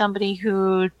 it was somebody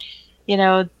who,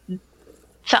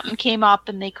 something came up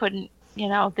and they couldn't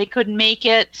make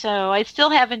it. So I still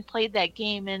haven't played that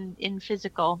game in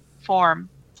physical form.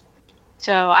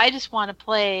 So I just want to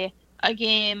play a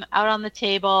game out on the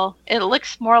table. It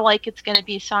looks more like it's going to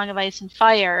be Song of Ice and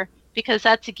Fire, because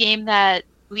that's a game that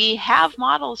we have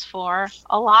models for,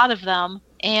 a lot of them.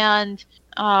 And,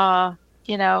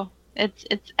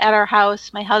 it's at our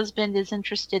house. My husband is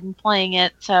interested in playing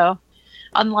it. So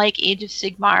unlike Age of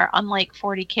Sigmar, unlike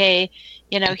 40K,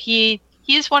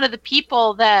 he's one of the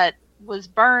people that was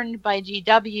burned by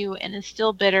GW and is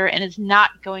still bitter and is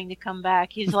not going to come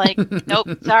back. He's like, nope,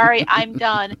 sorry, I'm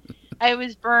done. I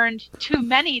was burned too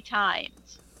many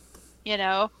times,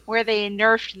 where they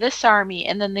nerfed this army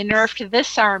and then they nerfed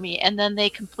this army and then they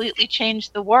completely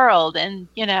changed the world and,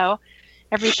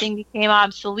 everything became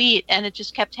obsolete, and it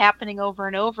just kept happening over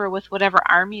and over with whatever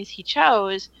armies he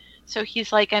chose. So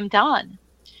he's like, I'm done.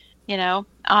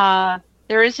 There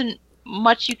isn't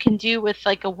much you can do with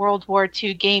like a World War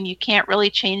II game. You can't really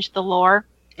change the lore.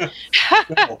 No.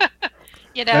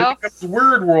 It's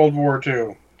weird World War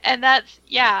II. And that's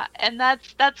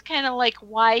kind of like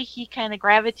why he kind of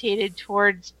gravitated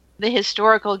towards the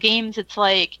historical games. It's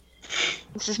like,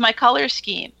 this is my color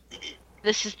scheme.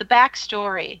 This is the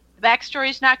backstory. The backstory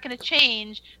is not going to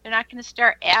change. They're not going to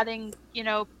start adding,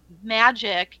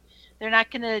 magic. They're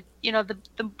not going to,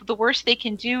 the worst they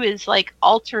can do is like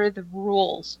alter the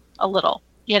rules a little,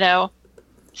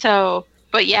 So,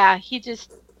 but yeah, he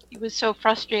was so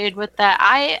frustrated with that.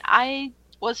 I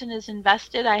wasn't as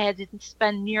invested. I had to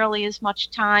spend nearly as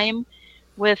much time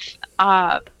with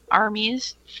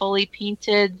armies, fully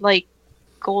painted, like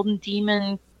Golden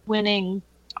Demon winning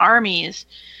armies,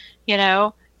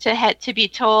 to be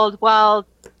told, well,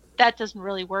 that doesn't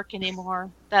really work anymore.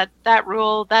 That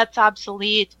rule, that's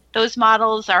obsolete. Those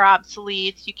models are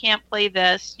obsolete. You can't play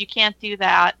this. You can't do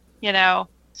that,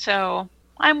 So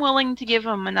I'm willing to give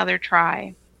them another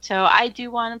try. So I do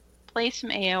want to play some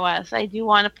AOS. I do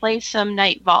want to play some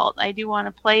Night Vault. I do want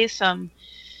to play some,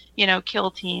 Kill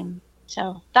Team.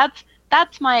 So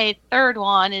that's my third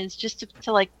one, is just to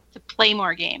play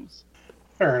more games.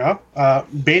 Fair enough.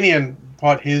 Banian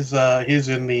put his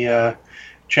in the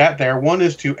chat there. One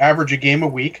is to average a game a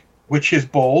week, which is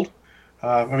bold.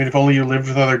 If only you lived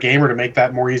with another gamer to make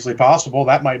that more easily possible,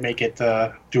 that might make it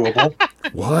doable.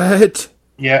 What?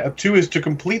 Yeah. 2 is to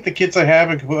complete the kits I have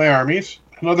and complete my armies.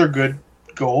 Another good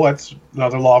goal. That's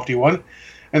another lofty one.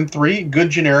 And 3, good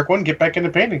generic one, get back into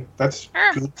painting. That's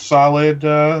good, solid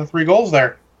 3 goals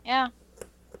there. Yeah.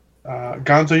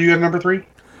 Gonzo, you got number 3?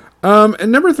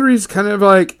 And number 3 is kind of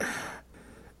like,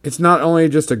 it's not only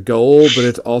just a goal, but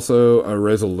it's also a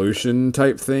resolution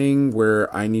type thing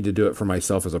where I need to do it for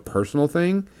myself as a personal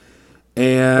thing.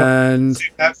 And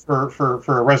that's for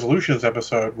a resolutions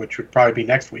episode, which would probably be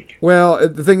next week. Well,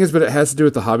 the thing is, but it has to do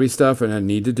with the hobby stuff, and I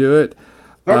need to do it.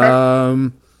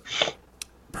 Okay.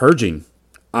 Purging.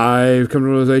 I've come to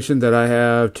the realization that I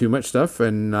have too much stuff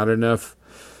and not enough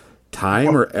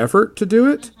time or effort to do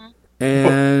it. Mm-hmm.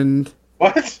 And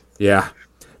what? Yeah.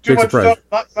 Too much stuff,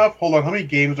 not enough. Hold on, how many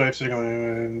games do I have sitting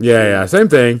on? Yeah, same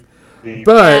thing.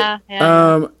 But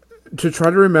to try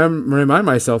to remind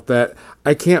myself that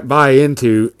I can't buy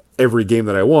into every game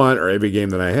that I want or every game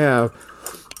that I have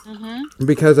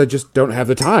because I just don't have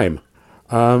the time.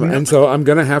 And so I'm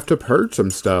going to have to purge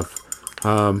some stuff.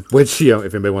 Which,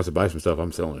 if anybody wants to buy some stuff,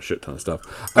 I'm selling a shit ton of stuff.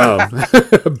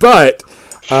 But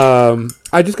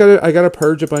I got to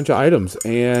purge a bunch of items,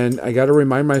 and I got to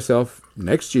remind myself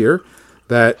next year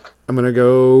that I'm going to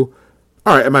go,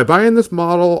 all right, am I buying this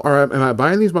model, or am I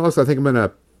buying these models because I think I'm going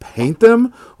to paint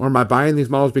them, or am I buying these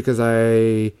models because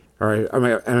am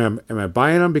I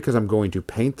buying them because I'm going to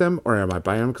paint them, or am I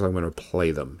buying them because I'm going to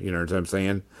play them? You know what I'm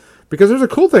saying? Because there's a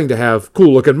cool thing to have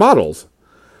cool looking models.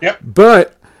 Yep.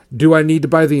 But do I need to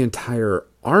buy the entire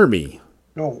army?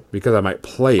 No. Because I might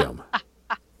play them.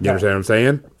 You understand what I'm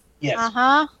saying? Yes.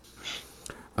 Uh-huh.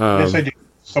 Yes, I do.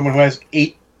 Someone who has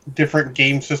 8 different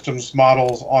game systems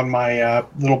models on my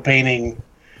little painting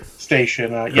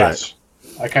station. Yes.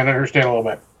 I kind of understand a little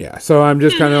bit. Yeah. So I'm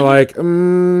just kind of like,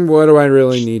 what do I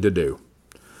really need to do?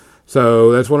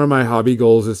 So that's one of my hobby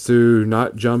goals, is to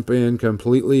not jump in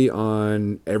completely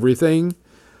on everything.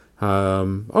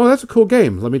 That's a cool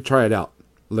game. Let me try it out.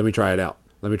 Let me try it out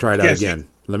again.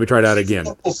 Let me try it out again. The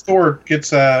local store can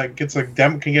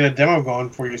get a demo going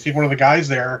for you. See if one of the guys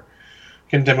there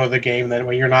can demo the game. That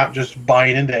way you're not just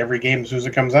buying into every game as soon as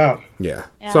it comes out. Yeah.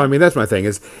 So that's my thing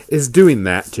is doing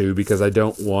that too, because I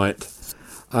don't want.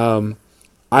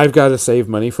 I've got to save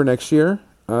money for next year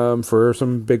for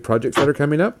some big projects that are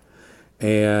coming up,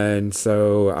 and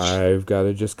so I've got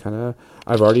to just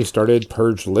I've already started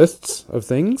purge lists of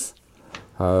things.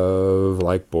 Of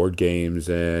like board games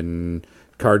and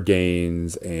card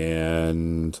games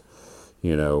and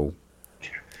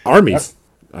armies.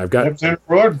 I've got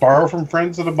borrow from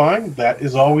friends that are buying. That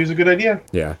is always a good idea.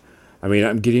 Yeah,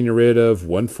 I'm getting rid of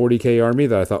 140k army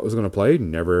that I thought was going to play.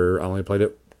 I only played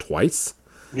it twice.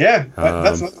 Yeah,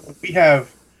 that's we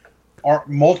have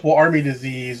multiple army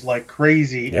disease like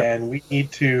crazy, and we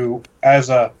need to, as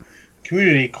a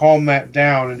community, calm that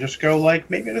down and just go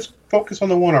maybe just focus on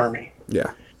the one army.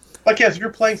 Yeah. Yes, if you're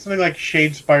playing something like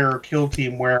Shadespire or Kill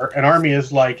Team, where an army is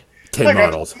 10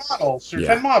 models.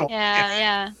 10 models.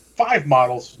 Yeah. 5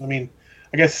 models. I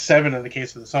guess 7 in the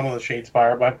case of some of the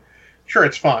Shadespire, but sure,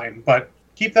 it's fine. But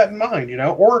keep that in mind,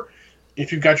 Or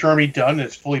if you've got your army done and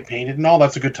it's fully painted and all,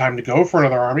 that's a good time to go for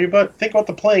another army, but think about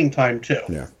the playing time, too.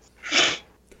 Yeah.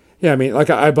 Yeah,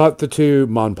 I bought the 2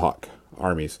 Monpok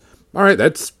armies. All right,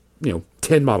 that's,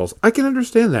 10 models. I can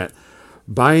understand that.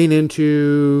 Buying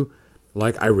into...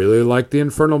 I really like the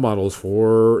Infernal models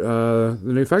for the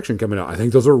new faction coming out. I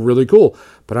think those are really cool.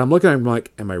 But I'm looking at them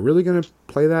am I really going to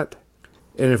play that?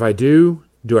 And if I do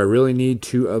I really need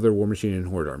 2 other War Machine and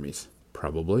Horde armies?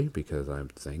 Probably, because I'm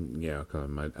saying, because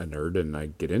I'm a nerd and I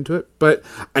get into it. But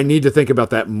I need to think about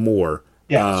that more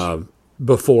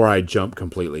before I jump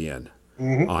completely in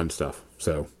on stuff.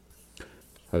 So,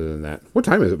 other than that, what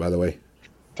time is it, by the way?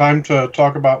 Time to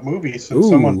talk about movies, since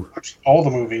someone watched all the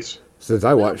movies. Since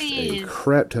I watched a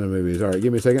crap ton of movies. All right,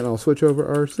 give me a second and I'll switch over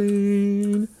our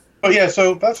scene. Oh yeah,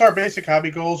 so that's our basic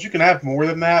hobby goals. You can have more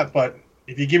than that, but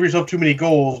if you give yourself too many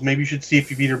goals, maybe you should see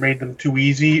if you've either made them too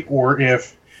easy or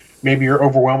if maybe you're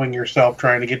overwhelming yourself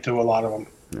trying to get to a lot of them.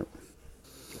 Yep.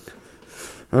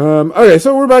 Okay,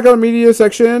 so we're back on the media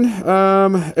section.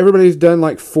 Everybody's done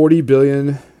like 40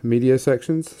 billion media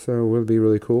sections, so it'll be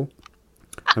really cool.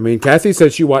 I mean, Kathy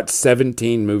said she watched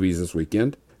 17 movies this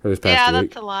weekend, or this past week. Yeah,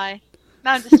 that's a lie.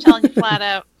 No, I'm just telling you flat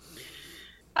out.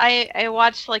 I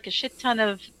watched like a shit ton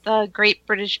of the Great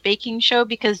British Baking Show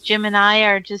because Jim and I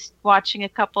are just watching a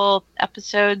couple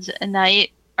episodes a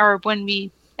night, or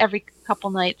every couple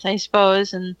nights, I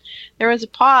suppose. And there was a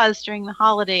pause during the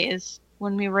holidays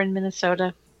when we were in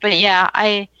Minnesota. But yeah,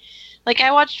 I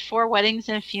watched 4 Weddings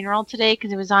and a Funeral today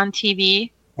because it was on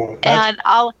TV, and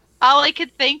all I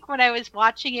could think when I was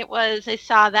watching it was I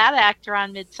saw that actor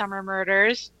on Midsummer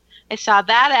Murders. I saw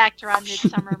that actor on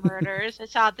Midsummer Murders. I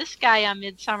saw this guy on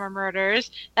Midsummer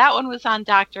Murders. That one was on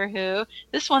Doctor Who.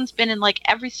 This one's been in like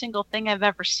every single thing I've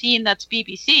ever seen that's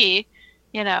BBC,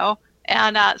 you know.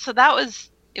 And so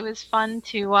it was fun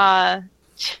to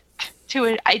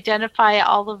identify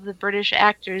all of the British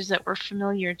actors that were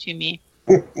familiar to me.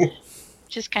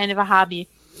 Just kind of a hobby.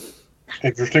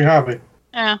 Interesting hobby.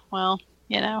 Yeah, well,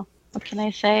 you know, what can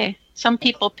I say? Some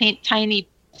people paint tiny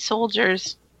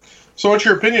soldiers. So what's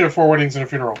your opinion of 4 Weddings and a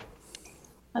Funeral?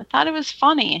 I thought it was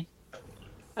funny,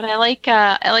 but I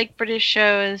like British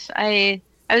shows. I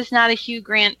was not a Hugh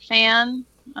Grant fan,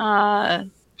 but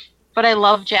I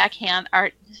love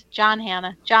John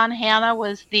Hannah. John Hannah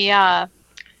was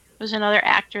was another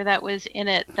actor that was in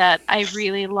it that I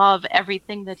really love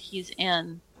everything that he's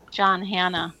in. John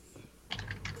Hannah.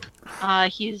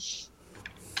 He's,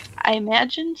 I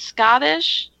imagine,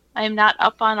 Scottish. I'm not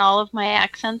up on all of my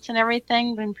accents and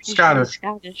everything, but I'm pretty sure he's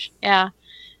Scottish. Yeah.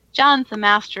 John's the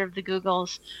master of the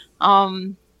Googles.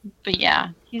 But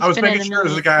yeah. I was making sure it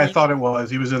was the guy I thought it was.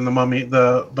 He was in the Mummy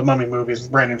movies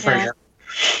with Brandon Fraser.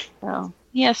 So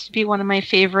he has to be one of my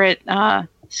favorite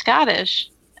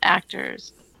Scottish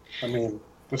actors. I mean,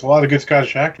 there's a lot of good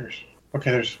Scottish actors.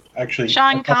 Okay, there's actually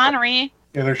Sean Connery.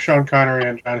 Yeah, there's Sean Connery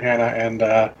and John Hannah and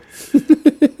there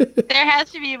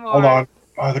has to be more. Hold on.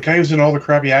 The guy who's in all the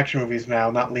crappy action movies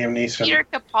now, not Liam Neeson. Peter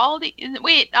Capaldi.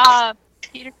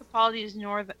 Peter Capaldi is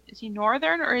Northern. Is he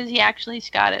Northern or is he actually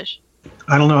Scottish?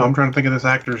 I don't know. I'm trying to think of this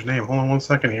actor's name. Hold on one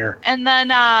second here. And then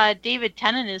David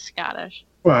Tennant is Scottish.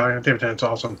 Well, David Tennant's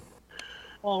awesome.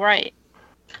 Well, right.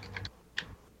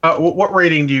 What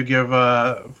rating do you give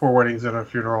 4 Weddings and a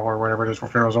Funeral, or whatever it is, 4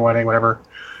 Funerals and a Wedding, whatever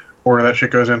order that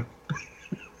shit goes in?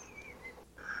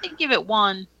 I'd give it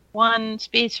 1. 1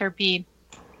 space or B.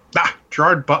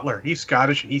 Gerard Butler. He's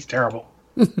Scottish and he's terrible.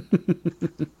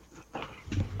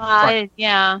 I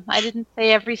didn't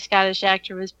say every Scottish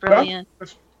actor was brilliant. Well,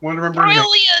 just want to remember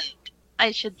brilliant,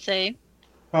 I should say.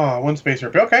 1 space or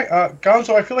B. Okay,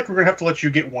 Gonzo, I feel like we're going to have to let you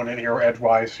get one in here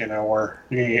edgewise, you know, or...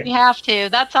 We have to.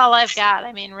 That's all I've got.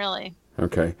 I mean, really.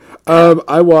 Okay.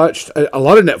 I watched a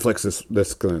lot of Netflix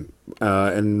this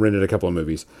and rented a couple of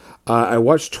movies. I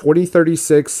watched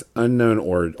 2036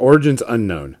 Origins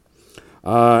Unknown.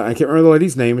 I can't remember the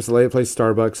lady's name. It's the lady that plays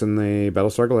Starbucks in the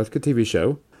Battlestar Galactica TV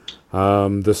show.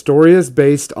 The story is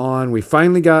based on, we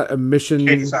finally got a mission.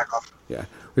 Katie Sackhoff. Yeah.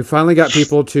 We finally got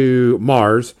people to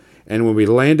Mars, and when we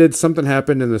landed, something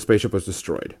happened and the spaceship was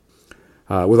destroyed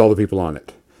with all the people on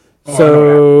it.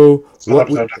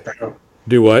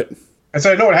 Do what? I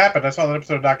said I know what happened. I saw that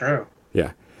episode of Doctor Who.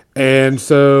 Yeah. And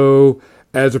so,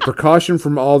 as a precaution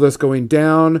from all this going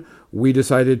down, we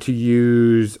decided to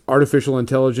use artificial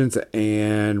intelligence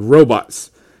and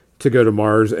robots to go to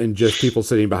Mars and just people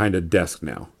sitting behind a desk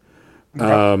now.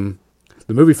 Okay.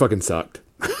 The movie fucking sucked.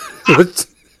 Let's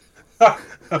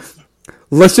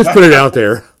just put it out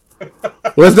there.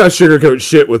 Let's not sugarcoat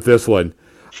shit with this one.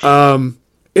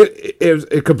 It was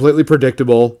completely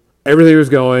predictable. Everything was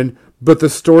going, but the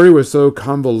story was so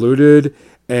convoluted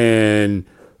and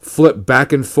flipped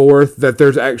back and forth that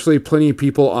there's actually plenty of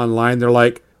people online. They're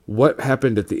like, what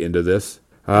happened at the end of this?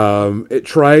 It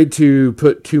tried to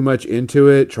put too much into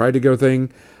it, tried to go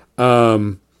thing.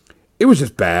 It was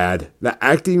just bad. The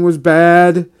acting was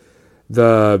bad.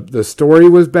 The story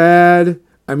was bad.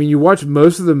 I mean, you watch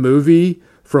most of the movie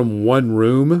from one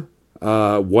room,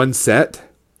 one set,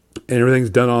 and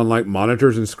everything's done on like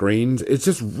monitors and screens. It's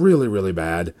just really, really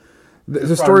bad.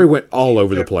 The story went all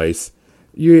over the place.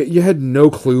 You had no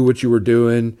clue what you were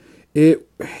doing. It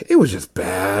was just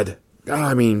bad.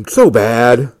 I mean, so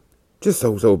bad. Just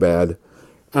so bad.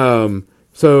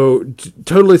 So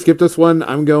totally skip this one.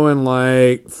 I'm going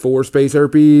like 4 space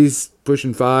herpes,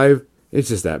 pushing 5. It's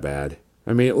just that bad.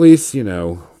 I mean, at least, you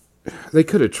know, they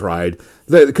could have tried.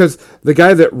 Because the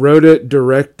guy that wrote it,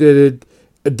 directed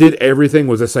it, did everything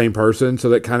was the same person. So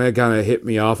that kind of hit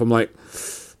me off. I'm like,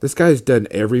 this guy's done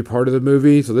every part of the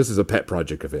movie. So this is a pet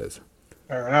project of his.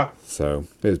 Fair enough. So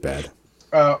it was bad.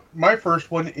 My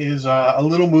first one is a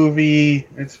little movie.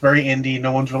 It's very indie.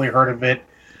 No one's really heard of it.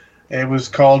 It was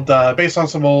called, based on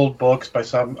some old books by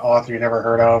some author you never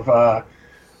heard of.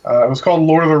 It was called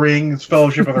Lord of the Rings,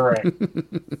 Fellowship of the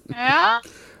Ring. Yeah?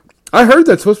 I heard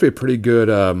that's supposed to be a pretty good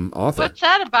author. What's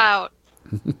that about?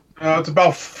 It's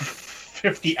about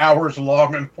 50 hours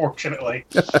long, unfortunately.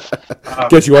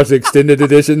 Guess you watch the extended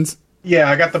editions? Yeah,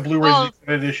 I got the Blu-rays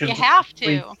extended editions. You have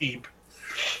to. Cheap.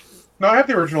 No, I have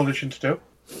the original editions, too.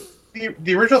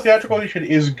 The original theatrical edition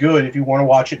is good if you want to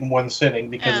watch it in one sitting,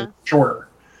 because it's shorter.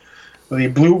 The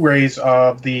Blu-rays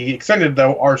of the extended,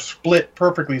 though, are split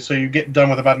perfectly, so you get done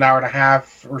with about an hour and a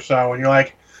half or so, and you're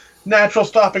like, natural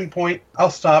stopping point, I'll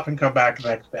stop and come back the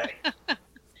next day.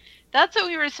 That's what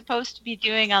we were supposed to be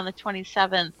doing on the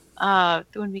 27th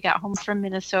when we got home from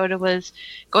Minnesota, was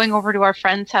going over to our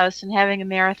friend's house and having a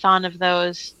marathon of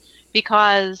those,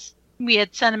 because we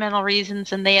had sentimental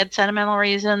reasons and they had sentimental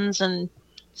reasons, and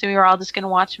so we were all just going to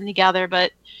watch them together,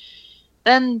 but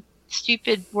then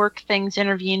stupid work things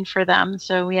intervened for them,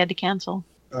 so we had to cancel.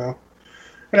 It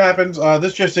happens.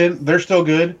 This just in, they're still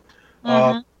good.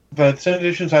 The extended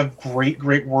editions have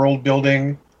great world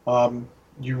building.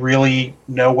 You really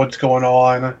know what's going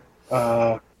on.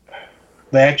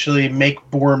 They actually make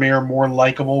Boromir more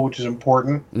likable, which is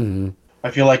important. Mm-hmm.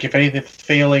 I feel like if anything,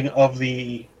 failing of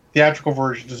the theatrical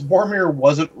versions is Boromir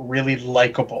wasn't really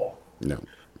likable. No.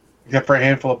 Except for a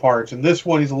handful of parts. And this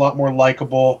one, he's a lot more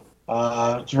likable.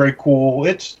 It's very cool.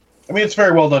 It's a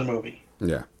very well done movie.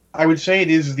 Yeah. I would say it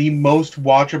is the most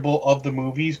watchable of the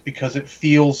movies because it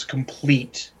feels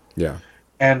complete. Yeah.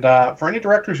 And for any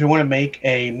directors who want to make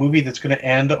a movie that's going to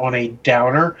end on a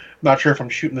downer, I'm not sure if I'm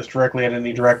shooting this directly at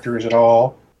any directors at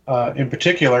all in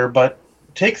particular, but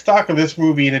take stock of this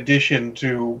movie in addition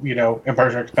to,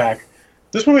 Empire Strikes Back.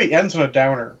 This movie ends on a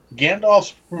downer.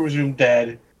 Gandalf's presumed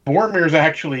dead. Boromir's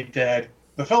actually dead.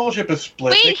 The Fellowship is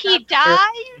split. Wait, he dies?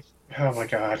 Oh my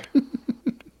god.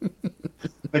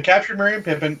 They captured Merry and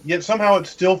Pippin, yet somehow it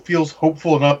still feels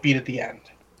hopeful and upbeat at the end.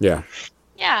 Yeah.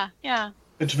 Yeah.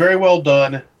 It's very well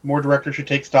done. More directors should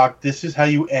take stock. This is how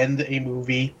you end a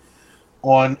movie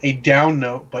on a down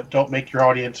note, but don't make your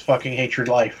audience fucking hate your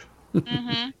life.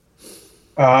 Mm-hmm.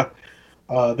 The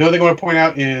other thing I want to point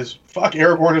out is, fuck,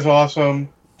 Aragorn is awesome.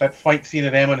 That fight scene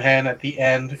at Amon Hen at the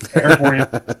end.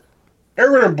 Aragorn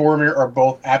and Boromir are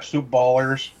both absolute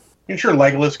ballers. I'm sure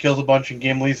Legolas kills a bunch and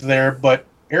Gimli's there, but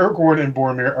Aragorn and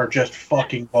Boromir are just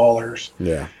fucking ballers.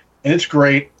 Yeah. And it's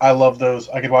great. I love those.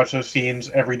 I could watch those scenes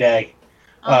every day.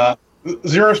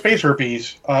 Zero space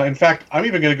herpes. In fact, I'm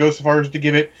even going to go so far as to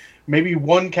give it maybe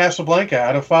 1 Casablanca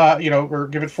out of 5, or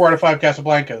give it 4 out of 5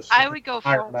 Casablancas. I would go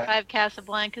 4 out of 5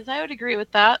 Casablancas. I would agree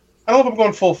with that. I don't know if I'm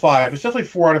going full 5. It's definitely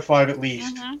 4 out of 5 at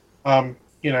least. Mm-hmm.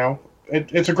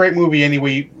 It's a great movie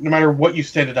anyway, no matter what you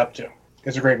stand it up to.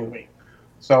 It's a great movie.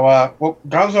 So,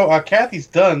 Gonzo, Kathy's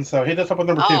done, so hit us up with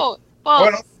number 2. Oh,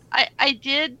 well,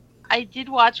 I did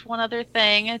watch one other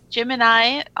thing. Jim and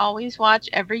I always watch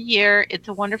every year. It's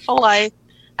a Wonderful Life.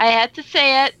 I had to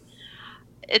say it.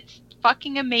 It's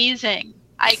fucking amazing.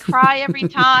 I cry every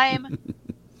time.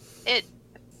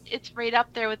 It's right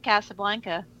up there with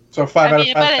Casablanca. So 5 out of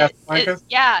 5 Casablancas?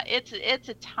 It's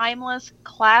a timeless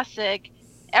classic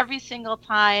every single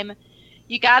time.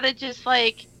 You gotta just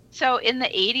so in the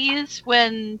 80s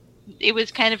when it was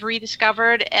kind of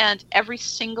rediscovered and every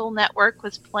single network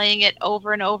was playing it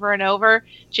over and over and over,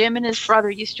 Jim and his brother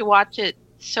used to watch it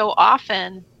so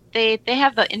often. They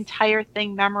have the entire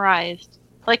thing memorized,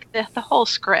 like the whole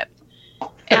script.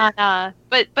 And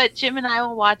but Jim and I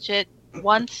will watch it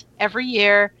once every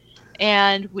year,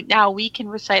 and now we can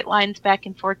recite lines back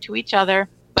and forth to each other.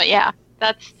 But yeah,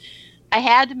 I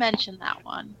had to mention that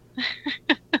one.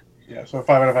 Yeah, so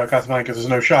 5 out of 5 Casablanca, there's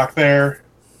no shock there.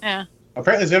 Yeah.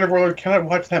 Apparently, Xander cannot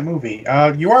watch that movie.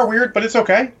 You are weird, but it's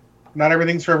okay. Not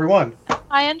everything's for everyone.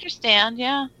 I understand,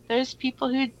 yeah. There's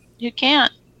people who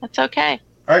can't. That's okay.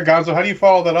 All right, Gonzo, how do you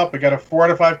follow that up? We got a 4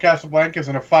 out of 5 Casablancas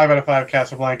and a 5 out of 5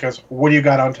 Casablancas. What do you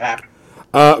got on tap?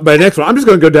 My next one, I'm just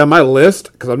going to go down my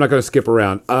list because I'm not going to skip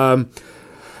around.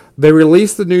 They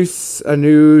released a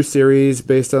new series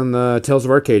based on the Tales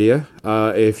of Arcadia.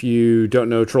 If you don't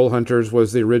know, Troll Hunters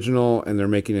was the original, and they're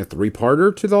making a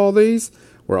 3-parter to all these,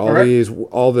 where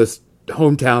all this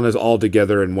hometown is all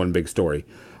together in one big story.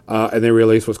 And they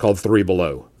released what's called 3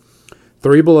 Below.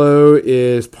 3 Below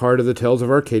is part of the Tales of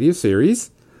Arcadia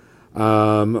series,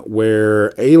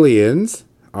 where aliens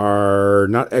are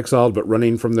not exiled, but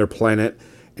running from their planet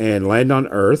and land on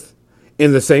Earth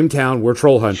in the same town where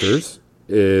Troll Hunters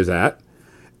is at.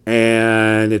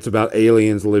 And it's about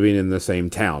aliens living in the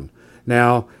same town.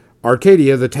 Now,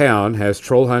 Arcadia, the town, has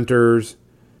troll hunters,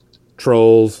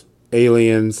 trolls,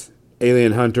 aliens,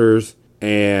 alien hunters,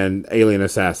 and alien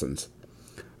assassins.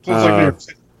 So it's like New York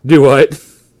City. Do what?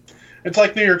 It's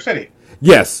like New York City.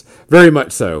 Yes, very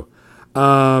much so.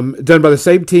 Done by the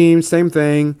same team, same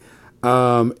thing.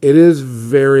 It is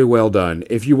very well done.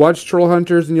 If you watch Troll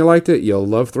Hunters and you liked it, you'll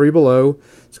love Three Below.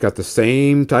 It's got the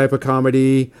same type of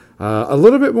comedy, a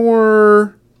little bit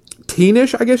more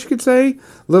teenish, I guess you could say. A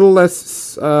little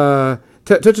less,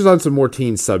 touches on some more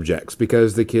teen subjects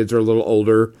because the kids are a little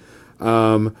older.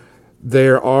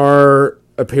 There are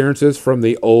appearances from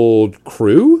the old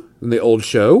crew and the old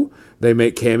show. They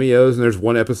make cameos, and there's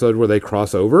one episode where they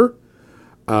cross over.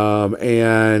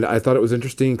 And I thought it was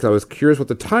interesting because I was curious what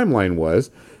the timeline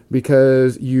was,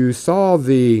 because you saw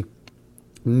the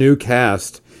new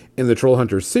cast in the Troll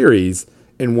Hunters series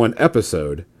in one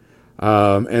episode.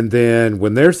 And then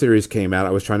when their series came out,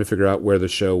 I was trying to figure out where the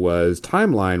show was,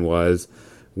 timeline was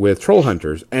with Troll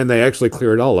Hunters. And they actually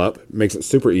clear it all up. Makes it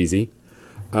super easy.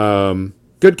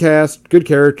 Good cast, good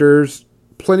characters,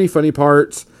 plenty funny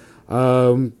parts.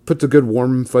 Puts a good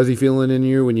warm fuzzy feeling in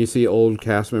you when you see old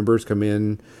cast members come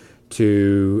in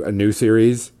to a new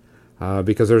series,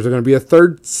 because there's going to be a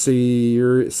third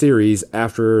series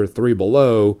after Three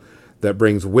Below that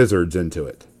brings wizards into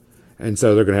it. And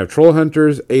so they're going to have troll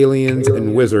hunters, aliens,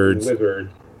 and wizards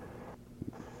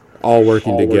all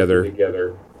working together.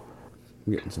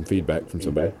 I'm getting some feedback from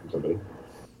somebody.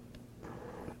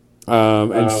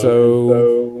 And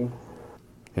so,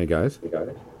 hey guys.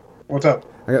 What's up?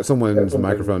 I got someone's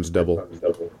microphone's double.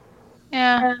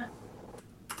 Yeah.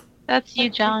 That's you,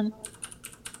 John.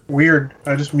 Weird.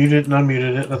 I just muted and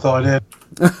unmuted it. That's all I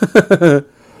did.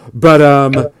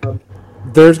 But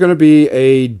there's going to be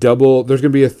there's going to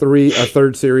be a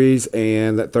third series,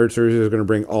 and that third series is going to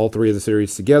bring all three of the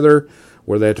series together,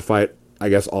 where they have to fight, I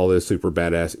guess, all those super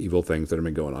badass evil things that have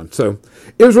been going on. So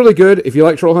it was really good. If you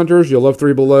like Troll Hunters, you'll love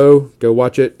Three Below. Go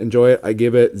watch it, enjoy it. I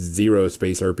give it 0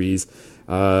 space herpes.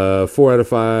 4 out of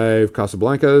 5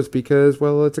 Casablancas, because,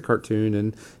 well, it's a cartoon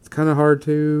and it's kind of hard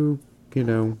to, 4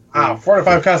 out of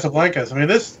 5 Casablancas. I mean,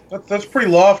 that's pretty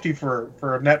lofty for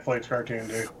a Netflix cartoon,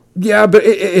 dude. Yeah, but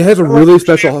it has a really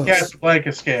special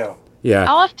Casablanca scale. Yeah,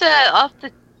 I'll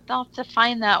have to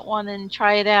find that one and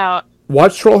try it out.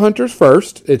 Watch Troll Hunters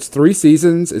first. It's 3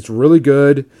 seasons. It's really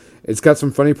good. It's got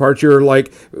some funny parts. You're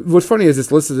like, what's funny is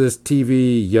it's listed as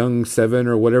TV Young 7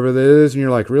 or whatever that is, and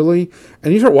you're like, really?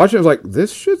 And you start watching it, it's like,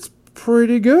 this shit's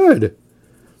pretty good.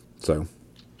 So,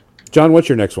 John, what's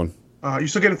your next one? You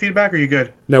still getting feedback, or are you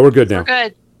good? No, we're good now. We're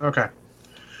good. Okay.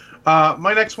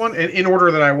 My next one, in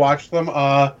order that I watched them,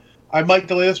 I might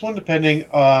delay this one depending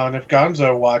on if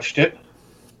Gonzo watched it.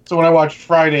 So when I watched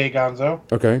Friday, Gonzo.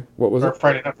 Okay, what was it?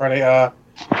 Friday, not Friday. I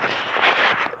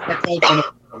called one of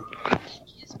them.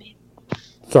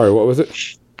 Sorry, what was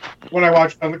it? When I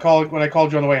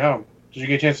called you on the way home. Did you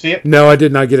get a chance to see it? No, I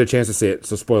did not get a chance to see it,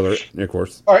 so spoiler it, of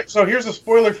course. All right, so here's a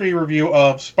spoiler-free review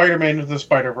of Spider-Man Into the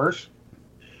Spider-Verse.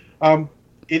 It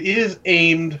is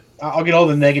aimed... I'll get all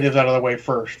the negatives out of the way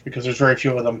first, because there's very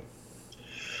few of them.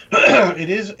 It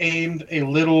is aimed a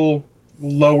little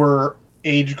lower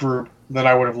age group than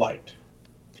I would have liked.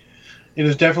 It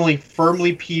is definitely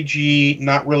firmly PG,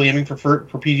 not really aiming for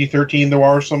PG-13. There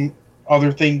are some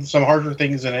other things, some harsher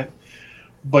things in it,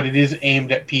 but it is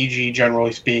aimed at PG,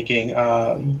 generally speaking.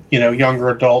 Younger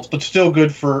adults, but still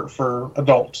good for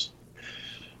adults.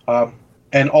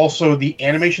 And also, the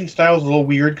animation style is a little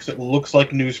weird because it looks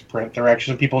like newsprint. There are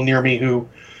actually some people near me who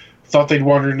thought they'd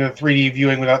wandered into 3D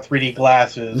viewing without 3D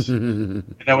glasses.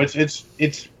 It's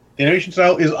the animation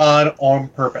style is odd on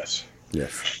purpose.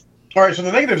 Yes. All right, so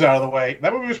the negatives out of the way.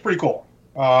 That movie was pretty cool.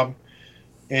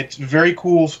 It's a very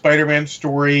cool Spider-Man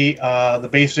story. The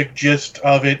basic gist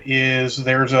of it is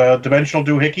there's a dimensional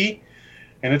doohickey,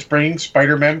 and it's bringing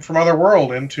Spider-Man from other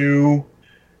world into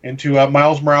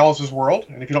Miles Morales' world.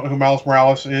 And if you don't know who Miles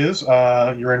Morales is,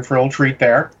 you're in for a little treat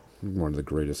there. One of the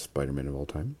greatest Spider-Man of all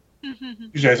time.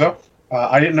 You say so?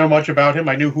 I didn't know much about him.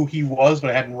 I knew who he was, but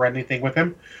I hadn't read anything with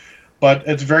him. But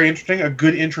it's very interesting, a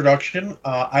good introduction.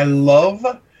 I love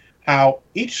how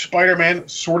each Spider-Man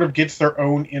sort of gets their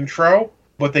own intro,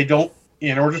 but they don't,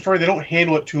 in origin story, they don't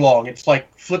handle it too long. It's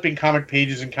like flipping comic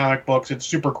pages in comic books. It's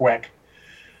super quick.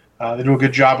 They do a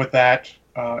good job with that.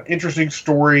 Interesting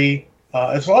story.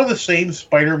 It's a lot of the same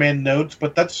Spider-Man notes,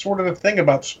 but that's sort of the thing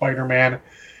about Spider-Man,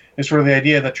 is sort of the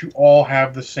idea that you all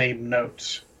have the same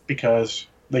notes, because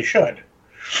they should.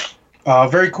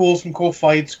 Very cool, some cool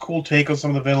fights, cool take on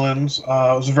some of the villains. It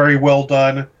was very well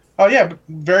done. Yeah,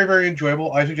 very, very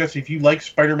enjoyable. I suggest if you like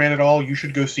Spider-Man at all, you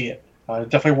should go see it.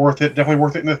 Definitely worth it. Definitely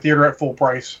worth it in the theater at full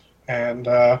price. And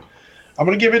I'm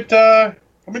gonna give it.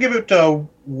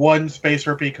 One Space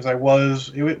Herpy because it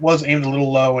was aimed a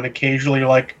little low, and occasionally you're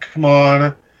like, come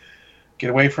on, get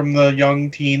away from the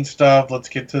young teen stuff. Let's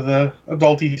get to the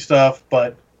adulty stuff.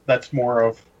 But that's more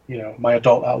of my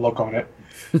adult outlook on it.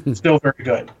 Still very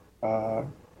good.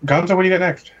 Gonzo, what do you got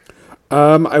next?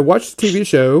 I watched a TV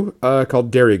show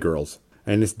called Derry Girls,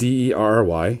 and it's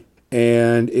Derry,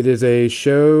 and it is a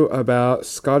show about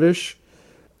Scottish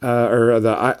or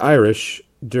the Irish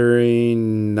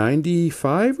during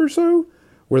 95 or so,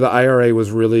 where the IRA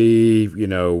was really,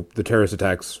 the terrorist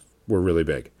attacks were really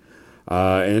big.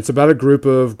 And it's about a group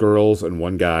of girls and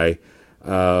one guy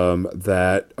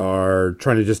that are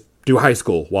trying to just do high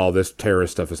school while this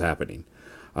terrorist stuff is happening.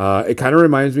 It kind of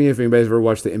reminds me, if anybody's ever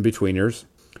watched The In-Betweeners,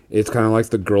 it's kind of like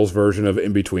the girls' version of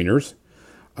In-Betweeners.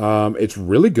 It's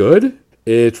really good.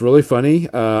 It's really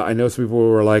funny. I know some people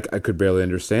were like, I could barely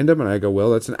understand them, and I go,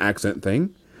 well, that's an accent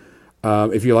thing.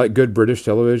 If you like good British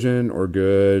television or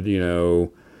good,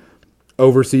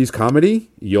 overseas comedy,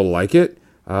 you'll like it.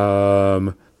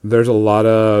 There's a lot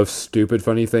of stupid,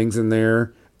 funny things in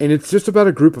there. And it's just about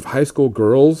a group of high school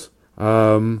girls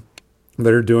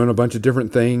that are doing a bunch of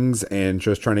different things and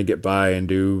just trying to get by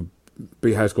and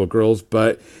be high school girls.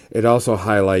 But it also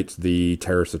highlights the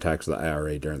terrorist attacks of the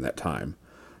IRA during that time.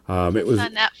 It was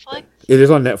on Netflix? It is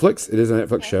on Netflix. It is a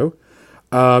Netflix show.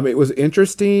 It was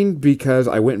interesting because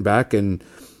I went back and,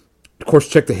 of course,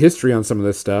 checked the history on some of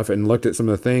this stuff and looked at some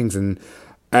of the things. And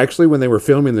actually, when they were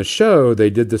filming the show, they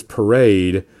did this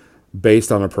parade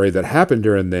based on a parade that happened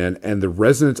during then. And the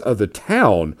residents of the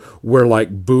town were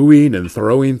like booing and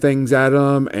throwing things at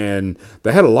them. And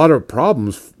they had a lot of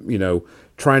problems,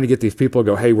 trying to get these people to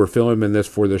go, hey, we're filming this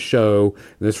for the show.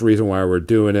 And this is the reason why we're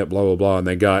doing it, blah, blah, blah. And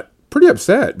they got pretty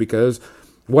upset because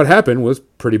what happened was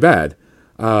pretty bad.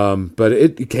 But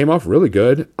it came off really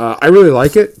good. I really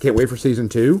like it. Can't wait for season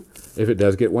 2. If it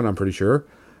does get one, I'm pretty sure.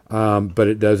 But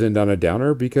it does end on a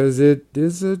downer because it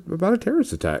is about a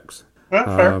terrorist attacks.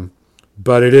 Fair.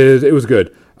 But it was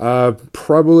good.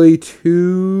 Probably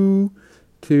 2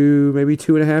 to maybe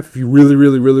 2.5 if you really,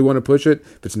 really, really want to push it.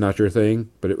 If it's not your thing,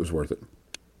 but it was worth it.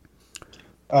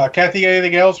 Kathy,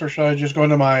 anything else, or should I just go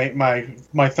into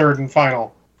my third and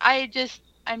final? I'm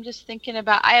just thinking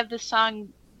about, I have the song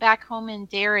Back Home in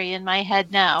Derry in my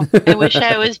head now. I wish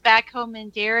I was Back Home in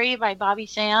Derry by Bobby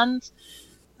Sands.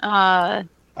 I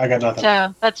got nothing.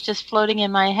 So that's just floating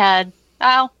in my head.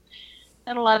 Well, I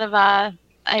had a lot of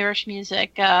Irish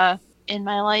music in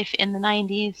my life in the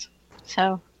 90s.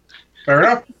 So fair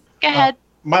enough. Go ahead.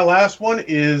 My last one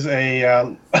is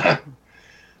a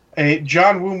a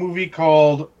John Woo movie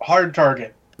called Hard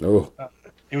Target. Oh.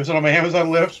 It was on my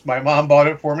Amazon list. My mom bought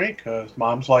it for me because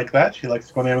mom's like that. She likes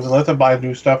to go on the Amazon list and buy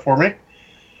new stuff for me.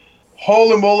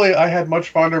 Holy moly, I had much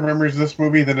fonder memories of this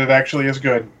movie than it actually is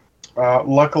good.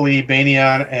 Luckily,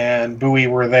 Banyan and Bowie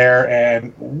were there,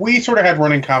 and we sort of had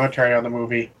running commentary on the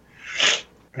movie.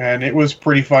 And it was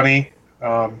pretty funny.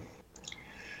 The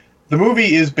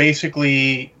movie is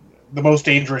basically The Most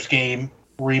Dangerous Game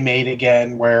remade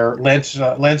again, where Lance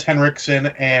Henriksen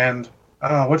and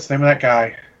what's the name of that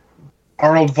guy?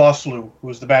 Arnold Vosloo, who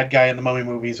was the bad guy in the Mummy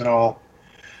movies and all,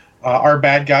 are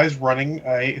bad guys running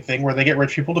a thing where they get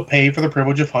rich people to pay for the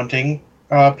privilege of hunting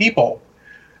people.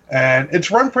 And it's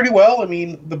run pretty well. I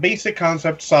mean, the basic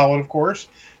concept's solid, of course.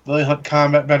 They hunt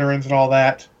combat veterans and all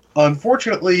that.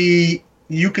 Unfortunately,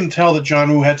 you can tell that John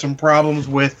Woo had some problems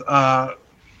with the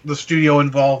studio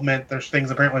involvement. There's things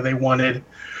apparently they wanted.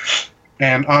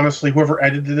 And honestly, whoever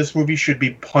edited this movie should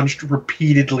be punched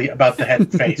repeatedly about the head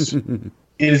and face.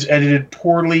 It is edited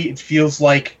poorly. It feels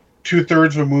like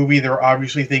 2/3 of a movie. There are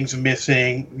obviously things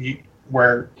missing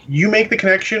where you make the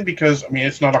connection because, I mean,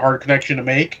 it's not a hard connection to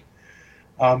make.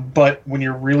 But when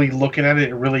you're really looking at it,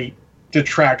 it really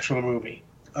detracts from the movie.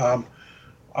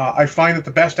 I find that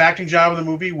the best acting job in the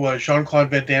movie was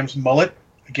Jean-Claude Van Damme's mullet.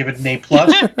 I give it an A+.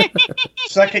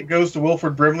 Second goes to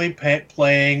Wilford Brimley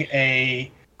playing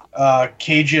a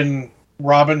Cajun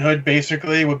Robin Hood,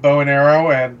 basically, with bow and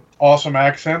arrow and awesome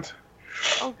accent.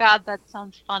 Oh, God, that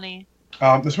sounds funny.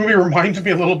 This movie reminds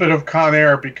me a little bit of Con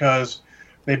Air because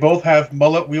they both have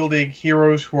mullet-wielding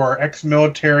heroes who are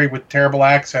ex-military with terrible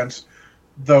accents,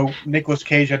 though Nicolas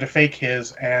Cage had to fake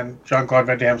his and Jean-Claude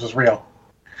Van Damme's was real.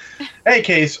 Any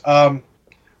case,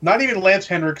 not even Lance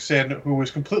Henriksen, who was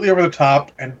completely over the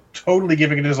top and totally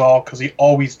giving it his all, because he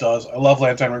always does. I love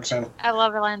Lance Henriksen. I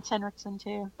love Lance Henriksen,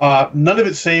 too. None of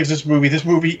it saves this movie. This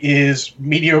movie is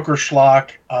mediocre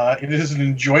schlock. It is an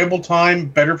enjoyable time,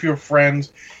 better if you have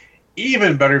friends,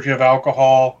 even better if you have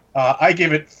alcohol. I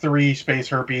give it 3 space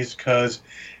herpes because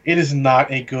it is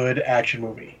not a good action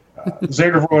movie.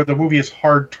 Xander, the movie is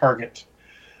Hard Target.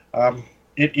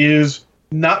 It is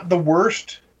not the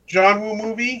worst John Woo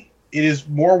movie. It is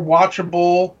more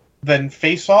watchable than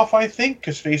Face Off, I think,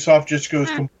 because Face Off just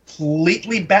goes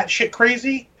completely batshit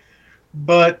crazy.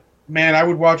 But, man, I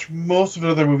would watch most of the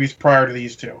other movies prior to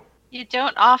these two. You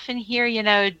don't often hear,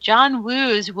 John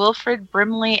Woo's Wilfred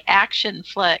Brimley action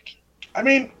flick. I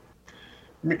mean,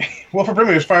 Wilfred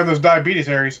Brimley was firing those diabetes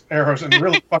arrows and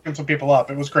really fucking some people up.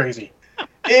 It was crazy.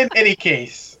 In any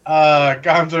case,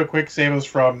 Gonzo, quick save us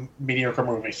from mediocre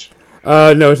movies.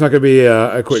 No, it's not going to be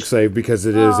a quick save because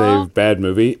it is a bad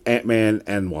movie. Ant-Man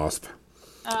and Wasp.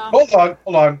 Hold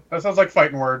on. That sounds like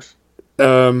fighting words.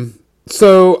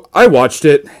 So I watched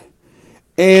it,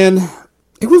 and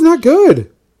it was not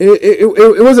good.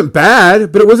 It wasn't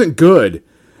bad, but it wasn't good.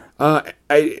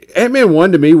 Ant-Man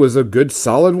 1 to me was a good,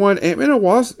 solid one. Ant-Man and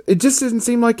Wasp, it just didn't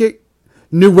seem like it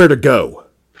knew where to go.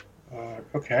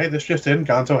 Okay, this just in.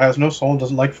 Gonzo has no soul and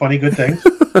doesn't like funny, good things.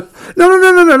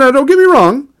 No, don't get me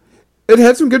wrong. It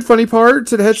had some good funny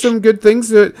parts. It had some good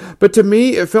things. But to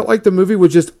me, it felt like the movie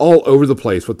was just all over the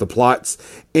place with the plots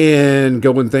and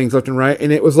going things left and right.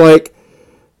 And it was like,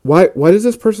 why does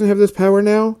this person have this power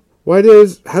now? How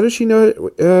does she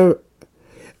know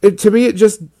it? To me, it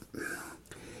just...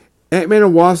 Ant-Man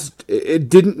and Wasp, it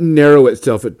didn't narrow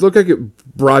itself. It looked like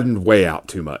it broadened way out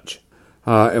too much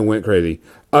and went crazy.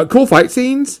 Cool fight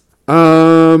scenes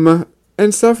and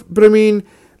stuff. But I mean...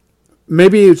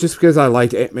 Maybe it's just because I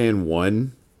liked Ant-Man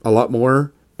 1 a lot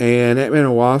more, and Ant-Man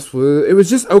and Wasp, it was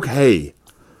just okay.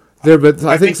 But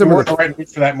I think some of the right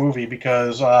for that movie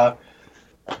because I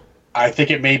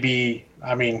think it may be.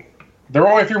 I mean, there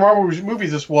are only a few Marvel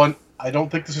movies. This one, I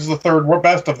don't think this is the third or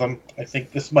best of them. I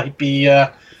think this might be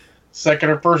second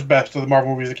or first best of the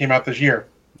Marvel movies that came out this year.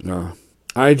 No,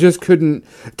 I just couldn't.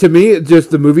 To me,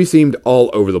 the movie seemed all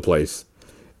over the place.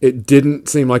 It didn't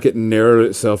seem like it narrowed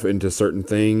itself into certain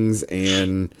things,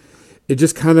 and it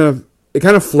just kind of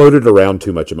floated around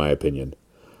too much, in my opinion.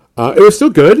 It was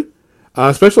still good.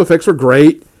 Special effects were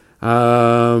great.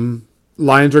 Lines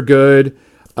are good.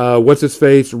 What's his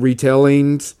face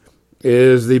retellings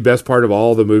is the best part of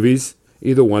all the movies,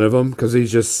 either one of them, because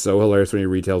he's just so hilarious when he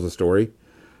retells a story.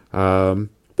 But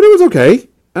it was okay.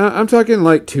 I'm talking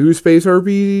like 2 space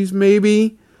herpes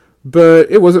maybe, but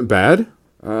it wasn't bad.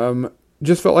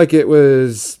 Just felt like it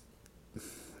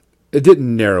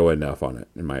didn't narrow enough on it,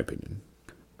 in my opinion.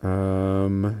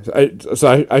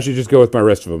 So I should just go with my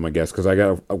rest of them, I guess, because I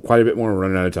got quite a bit more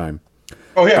running out of time.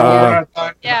 Oh, yeah, we're running out of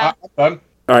time. Yeah. I'm done.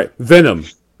 All right, Venom.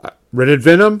 Rented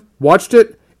Venom, watched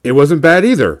it. It wasn't bad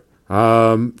either.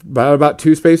 About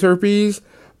 2 space herpes.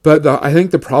 But I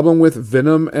think the problem with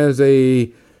Venom as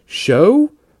a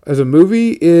show, as a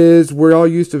movie, is we're all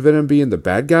used to Venom being the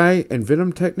bad guy, and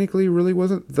Venom technically really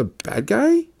wasn't the bad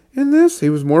guy in this.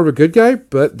 He was more of a good guy,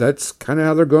 but that's kind of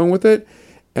how they're going with it.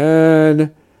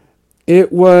 And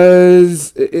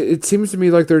it seems to me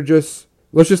like they're just,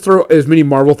 let's just throw as many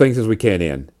Marvel things as we can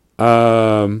in.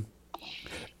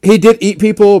 He did eat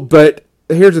people, but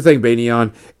here's the thing,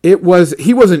 Banyan. He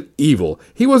wasn't evil.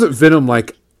 He wasn't Venom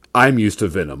like I'm used to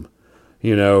Venom.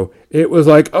 It was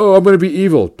like, oh, I'm going to be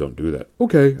evil. Don't do that.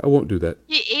 Okay, I won't do that.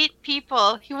 He ate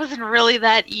people. He wasn't really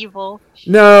that evil.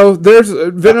 No,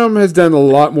 Venom has done a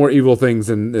lot more evil things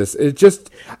than this.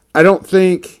 I don't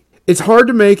think, it's hard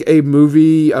to make a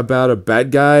movie about a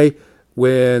bad guy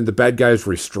when the bad guy is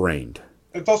restrained.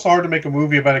 It's also hard to make a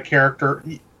movie about a character.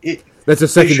 That's a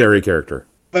secondary character.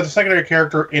 That's a secondary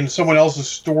character in someone else's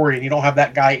story, and you don't have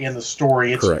that guy in the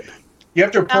story. Correct. You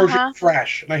have to approach it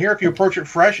fresh. And I hear if you approach it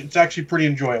fresh, it's actually pretty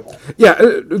enjoyable. Yeah,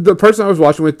 the person I was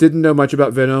watching with didn't know much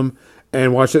about Venom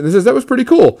and watched it and says that was pretty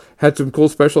cool. Had some cool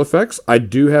special effects. I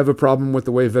do have a problem with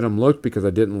the way Venom looked because I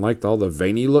didn't like all the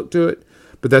veiny look to it.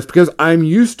 But that's because I'm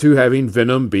used to having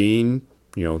Venom being,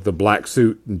 the black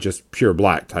suit and just pure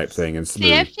black type thing and smooth.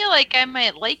 See, I feel like I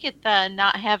might like it then,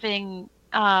 not having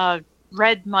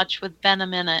read much with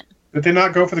Venom in it. Did they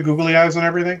not go for the googly eyes and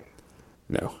everything?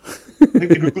 No. I think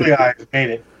the googly eyes made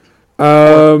it.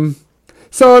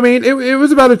 So, I mean, it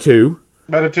was about a 2.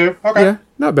 About a 2? Okay. Yeah,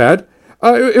 not bad.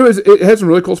 It had some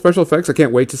really cool special effects. I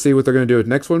can't wait to see what they're going to do with the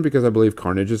next one because I believe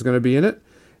Carnage is going to be in it.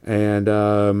 And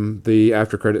the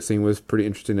after credit scene was pretty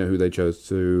interesting to who they chose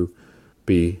to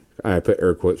be. I put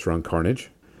air quotes around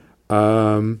Carnage.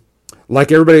 Like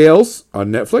everybody else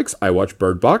on Netflix, I watched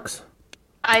Bird Box.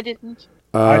 I didn't.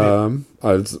 Everybody's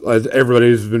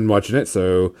been watching it,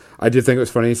 so I did think it was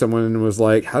funny. Someone was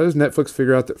like, how does Netflix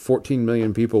figure out that 14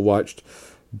 million people watched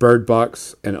Bird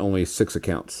Box and only 6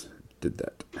 accounts did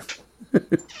that?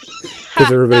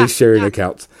 Because everybody's sharing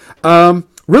accounts.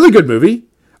 Really good movie.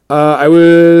 I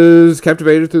was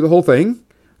captivated through the whole thing.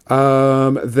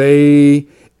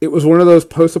 It was one of those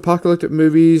post-apocalyptic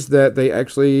movies that they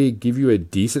actually give you a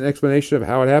decent explanation of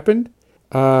how it happened.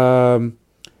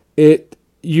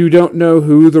 You don't know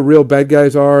who the real bad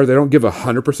guys are. They don't give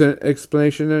 100%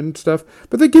 explanation and stuff,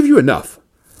 but they give you enough.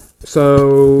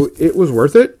 So it was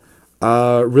worth it.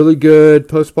 Really good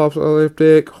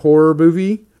post-apocalyptic horror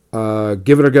movie.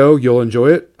 Give it a go. You'll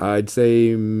enjoy it. I'd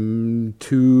say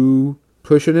 2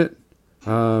 pushing it.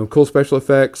 Cool special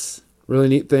effects. Really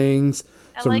neat things.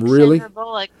 Sandra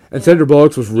Bullock. And Sandra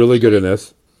Bullock was really good in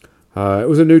this. It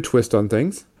was a new twist on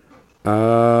things.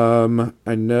 I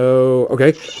know.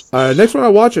 Okay. Next one I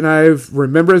watch, and I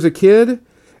remember as a kid,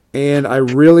 and I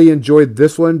really enjoyed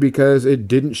this one because it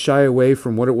didn't shy away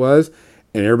from what it was.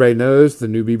 And everybody knows the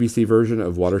new BBC version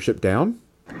of Watership Down.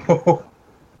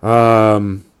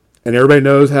 And everybody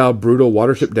knows how brutal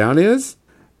Watership Down is.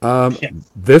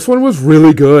 This one was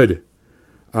really good.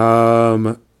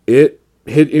 It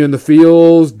hit you in the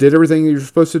feels, did everything you're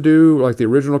supposed to do, like the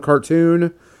original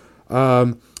cartoon.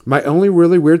 My only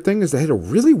really weird thing is they had a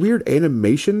really weird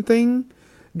animation thing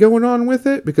going on with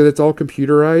it because it's all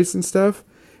computerized and stuff.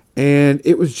 And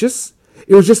it was just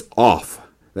off.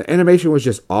 The animation was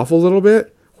just off a little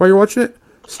bit while you're watching it.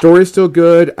 Story's still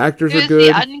good. Actors are good.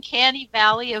 It was the uncanny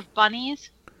valley of bunnies.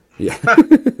 Yeah.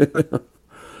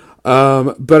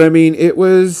 But I mean, it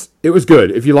was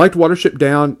good. If you liked Watership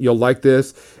Down, you'll like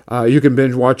this. You can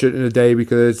binge watch it in a day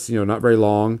because it's, not very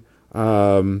long.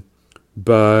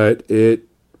 But it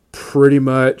pretty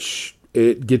much,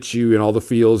 it gets you in all the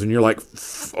feels and you're like,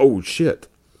 oh shit,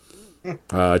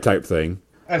 type thing.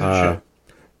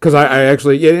 Because I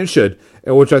actually, yeah, it should.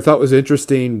 And which I thought was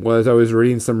interesting was I was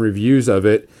reading some reviews of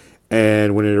it,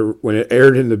 and when it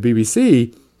aired in the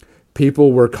BBC,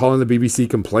 people were calling the BBC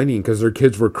complaining because their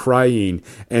kids were crying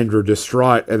and were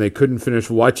distraught and they couldn't finish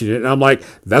watching it. And I'm like,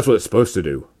 that's what it's supposed to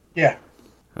do. Yeah.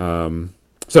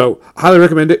 So highly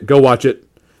recommend it. Go watch it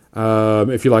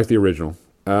if you like the original.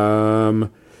 2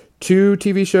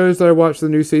 TV shows that I watched the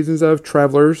new seasons of: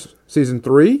 Travelers season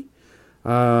 3.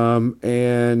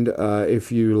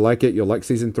 If you like it, you'll like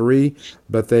season 3.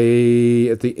 But they,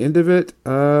 at the end of it,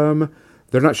 they're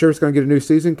not sure it's going to get a new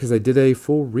season because they did a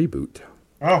full reboot.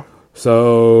 Oh.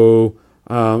 So,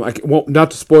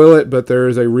 not to spoil it, but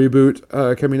there's a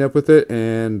reboot coming up with it,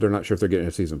 and they're not sure if they're getting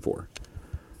a season 4.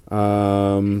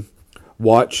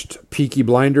 Watched Peaky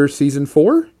Blinders season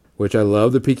 4, which I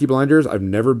love the Peaky Blinders. I've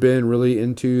never been really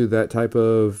into that type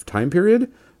of time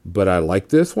period, but I like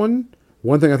this one.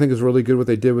 One thing I think is really good what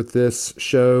they did with this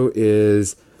show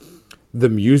is the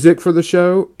music for the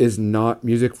show is not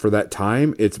music for that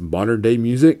time. It's modern day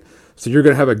music. So you're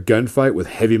going to have a gunfight with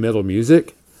heavy metal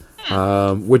music,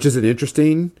 which is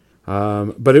interesting.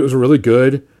 But it was really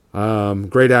good.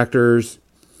 Great actors.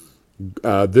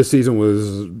 This season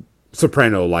was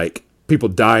Soprano-like. People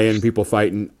dying, people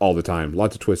fighting all the time.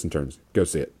 Lots of twists and turns. Go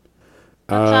see it.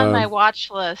 It's on my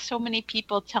watch list. So many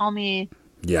people tell me.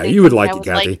 Yeah, you would like it,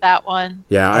 Kathy. Like that one.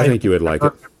 Yeah, I think you would like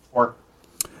it. I Really?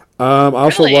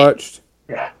 also watched.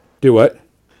 Yeah. Do what?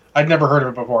 I'd never heard of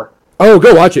it before. Oh,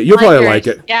 go watch it. You'll probably like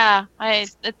it. Yeah,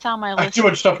 it's on my I have list. too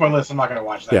much stuff on my list. I'm not going to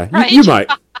watch that. Yeah, Right. you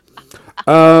might.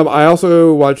 I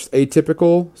also watched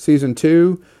Atypical season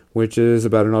 2, which is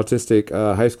about an autistic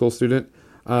high school student.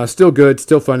 Still good,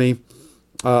 still funny.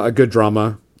 A good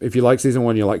drama. If you like season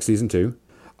 1, you'll like season 2.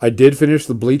 I did finish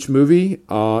the Bleach movie,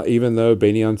 even though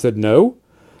Banyan said no.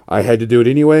 I had to do it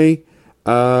anyway.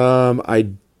 I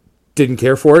didn't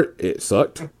care for it. It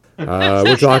sucked.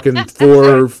 We're talking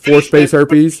four space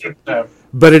herpes.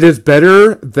 But it is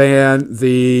better than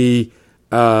the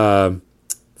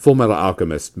Full Metal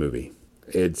Alchemist movie.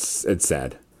 It's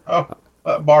sad. Oh,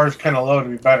 that bar is kind of low to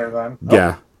be better then. Oh,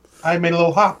 Yeah. I made a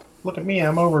little hop. Look at me.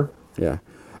 I'm over. Yeah.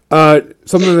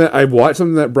 Something that I watched,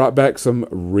 something that brought back some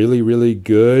really, really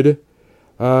good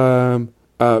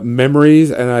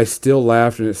memories, and I still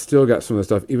laughed, and it still got some of the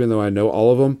stuff, even though I know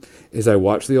all of them, is I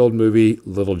watched the old movie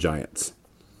Little Giants.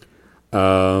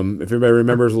 If everybody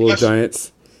remembers Little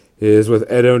Giants, is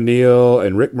with Ed O'Neill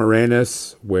and Rick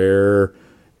Moranis, where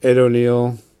Ed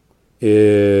O'Neill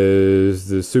is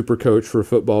the super coach for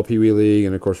football Pee Wee League,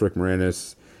 and of course Rick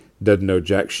Moranis doesn't know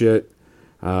jack shit.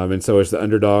 And so it's the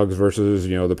underdogs versus,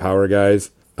 the power guys.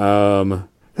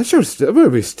 That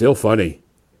movie's still funny.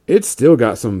 it's still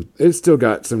got some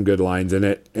good lines in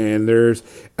it. And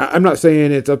I'm not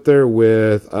saying it's up there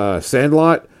with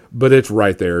Sandlot, but it's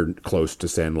right there close to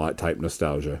Sandlot type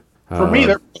nostalgia. For me,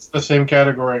 they're the same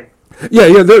category.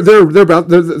 Yeah, they're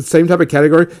the same type of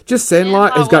category. Just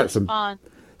Sandlot has got some. Fun.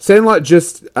 Sandlot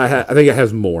just I think it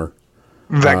has more.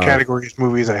 That category is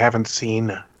movies I haven't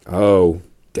seen. Oh,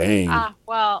 dang.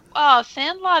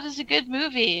 Sandlot is a good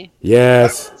movie.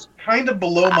 Yes. Kind of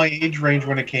below my age range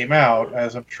when it came out,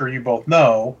 as I'm sure you both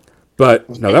know. But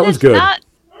no, that one's good.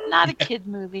 Not a kid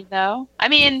movie though. I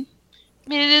mean,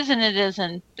 it is and it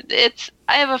isn't.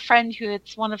 I have a friend who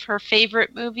it's one of her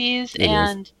favorite movies,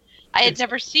 and I had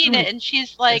never seen it, and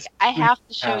she's like, I have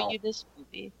to show you this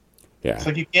movie. Yeah. It's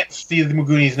like you can't see the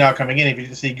Goonies now coming in if you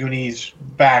didn't see Goonies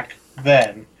back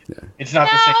then. Yeah. It's not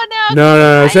the same.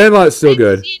 No. Sandlot's still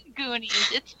good. I've seen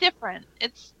Goonies. It's different.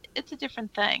 It's a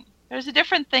different thing. There's a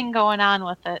different thing going on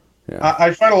with it. Yeah.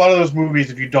 I find a lot of those movies,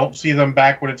 if you don't see them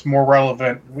back when it's more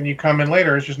relevant, when you come in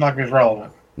later, it's just not as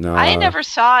relevant. No. I never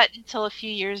saw it until a few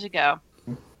years ago.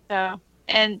 So,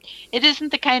 and it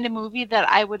isn't the kind of movie that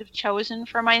I would have chosen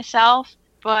for myself,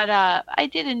 but I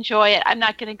did enjoy it. I'm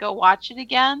not going to go watch it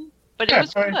again, but it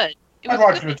was good. I'd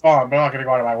watch it if it's on, but I'm not going to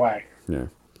go out of my way. Yeah.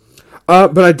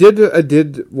 But I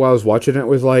did while I was watching it,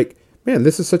 was like, man,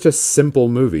 this is such a simple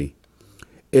movie.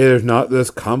 There's not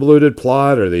this convoluted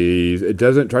plot it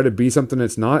doesn't try to be something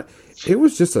it's not. It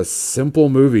was just a simple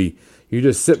movie. You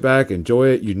just sit back, enjoy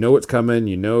it. You know it's coming.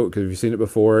 You know, because you've seen it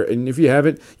before. And if you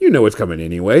haven't, you know it's coming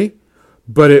anyway.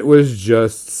 But it was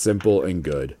just simple and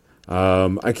good. I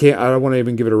don't want to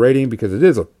even give it a rating because it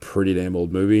is a pretty damn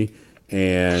old movie.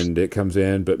 And it comes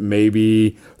in, but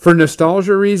maybe for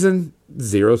nostalgia reason,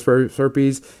 0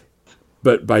 Slurpees.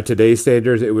 But by today's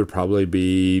standards, it would probably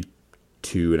be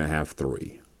 2.5,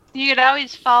 3. You could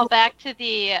always fall back to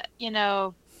the,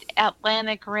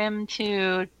 Atlantic Rim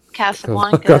to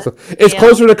Casablanca. It's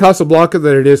closer to Casablanca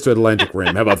than it is to Atlantic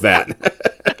Rim. How about that?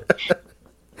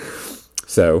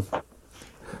 So,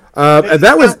 and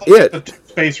that was it. The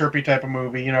space herpy type of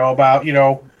movie, about,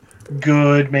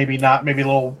 good, maybe not, maybe a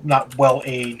little not well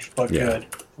aged, but good.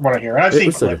 From what I hear, and I've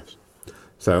seen clips.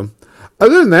 So,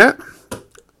 other than that,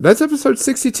 that's episode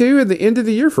 62 and the end of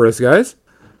the year for us, guys.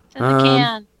 It's in the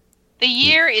can. The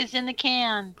year is in the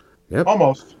can. Yep.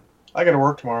 Almost. I got to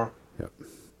work tomorrow. Yep.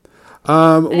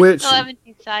 I still haven't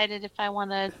decided if I want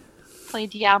to play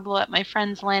Diablo at my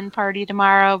friend's LAN party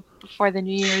tomorrow before the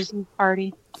New Year's Eve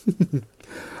party. Be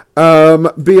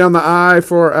on the eye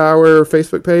for our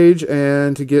Facebook page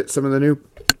and to get some of the new,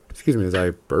 excuse me as I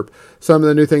burp, some of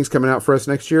the new things coming out for us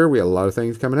next year. We have a lot of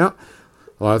things coming out.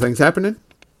 A lot of things happening.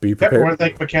 Be prepared. I want to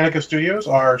thank Mechanica Studios,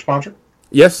 our sponsor.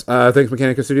 Yes, thanks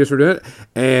Mechanica Studios for doing it.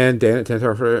 And Dan at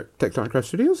Tecton Craft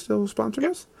Studios still sponsoring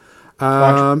us.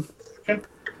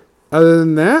 Other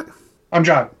than that, I'm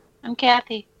John. I'm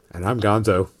Kathy. And I'm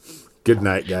Gonzo. Good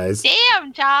night, guys.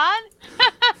 Damn, John.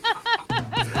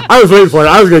 I was waiting for it.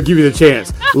 I was going to give you the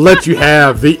chance. Let you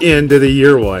have the end of the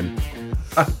year one.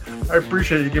 I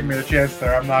appreciate you giving me the chance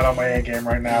there. I'm not on my A game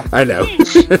right now. I know.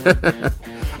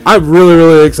 I'm really,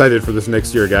 really excited for this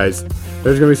next year, guys.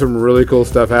 There's going to be some really cool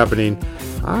stuff happening.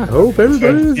 I hope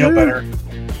everybody feel better.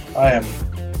 I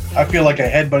feel like I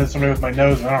headbutted somebody with my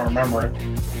nose and I don't remember it.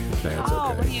 That's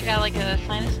okay. What do you got, like a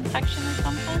sinus infection or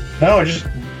something? No, just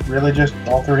really just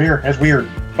all through here. It's weird.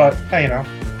 But, hey,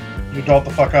 you adult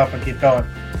the fuck up and keep going.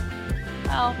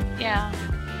 Well, yeah.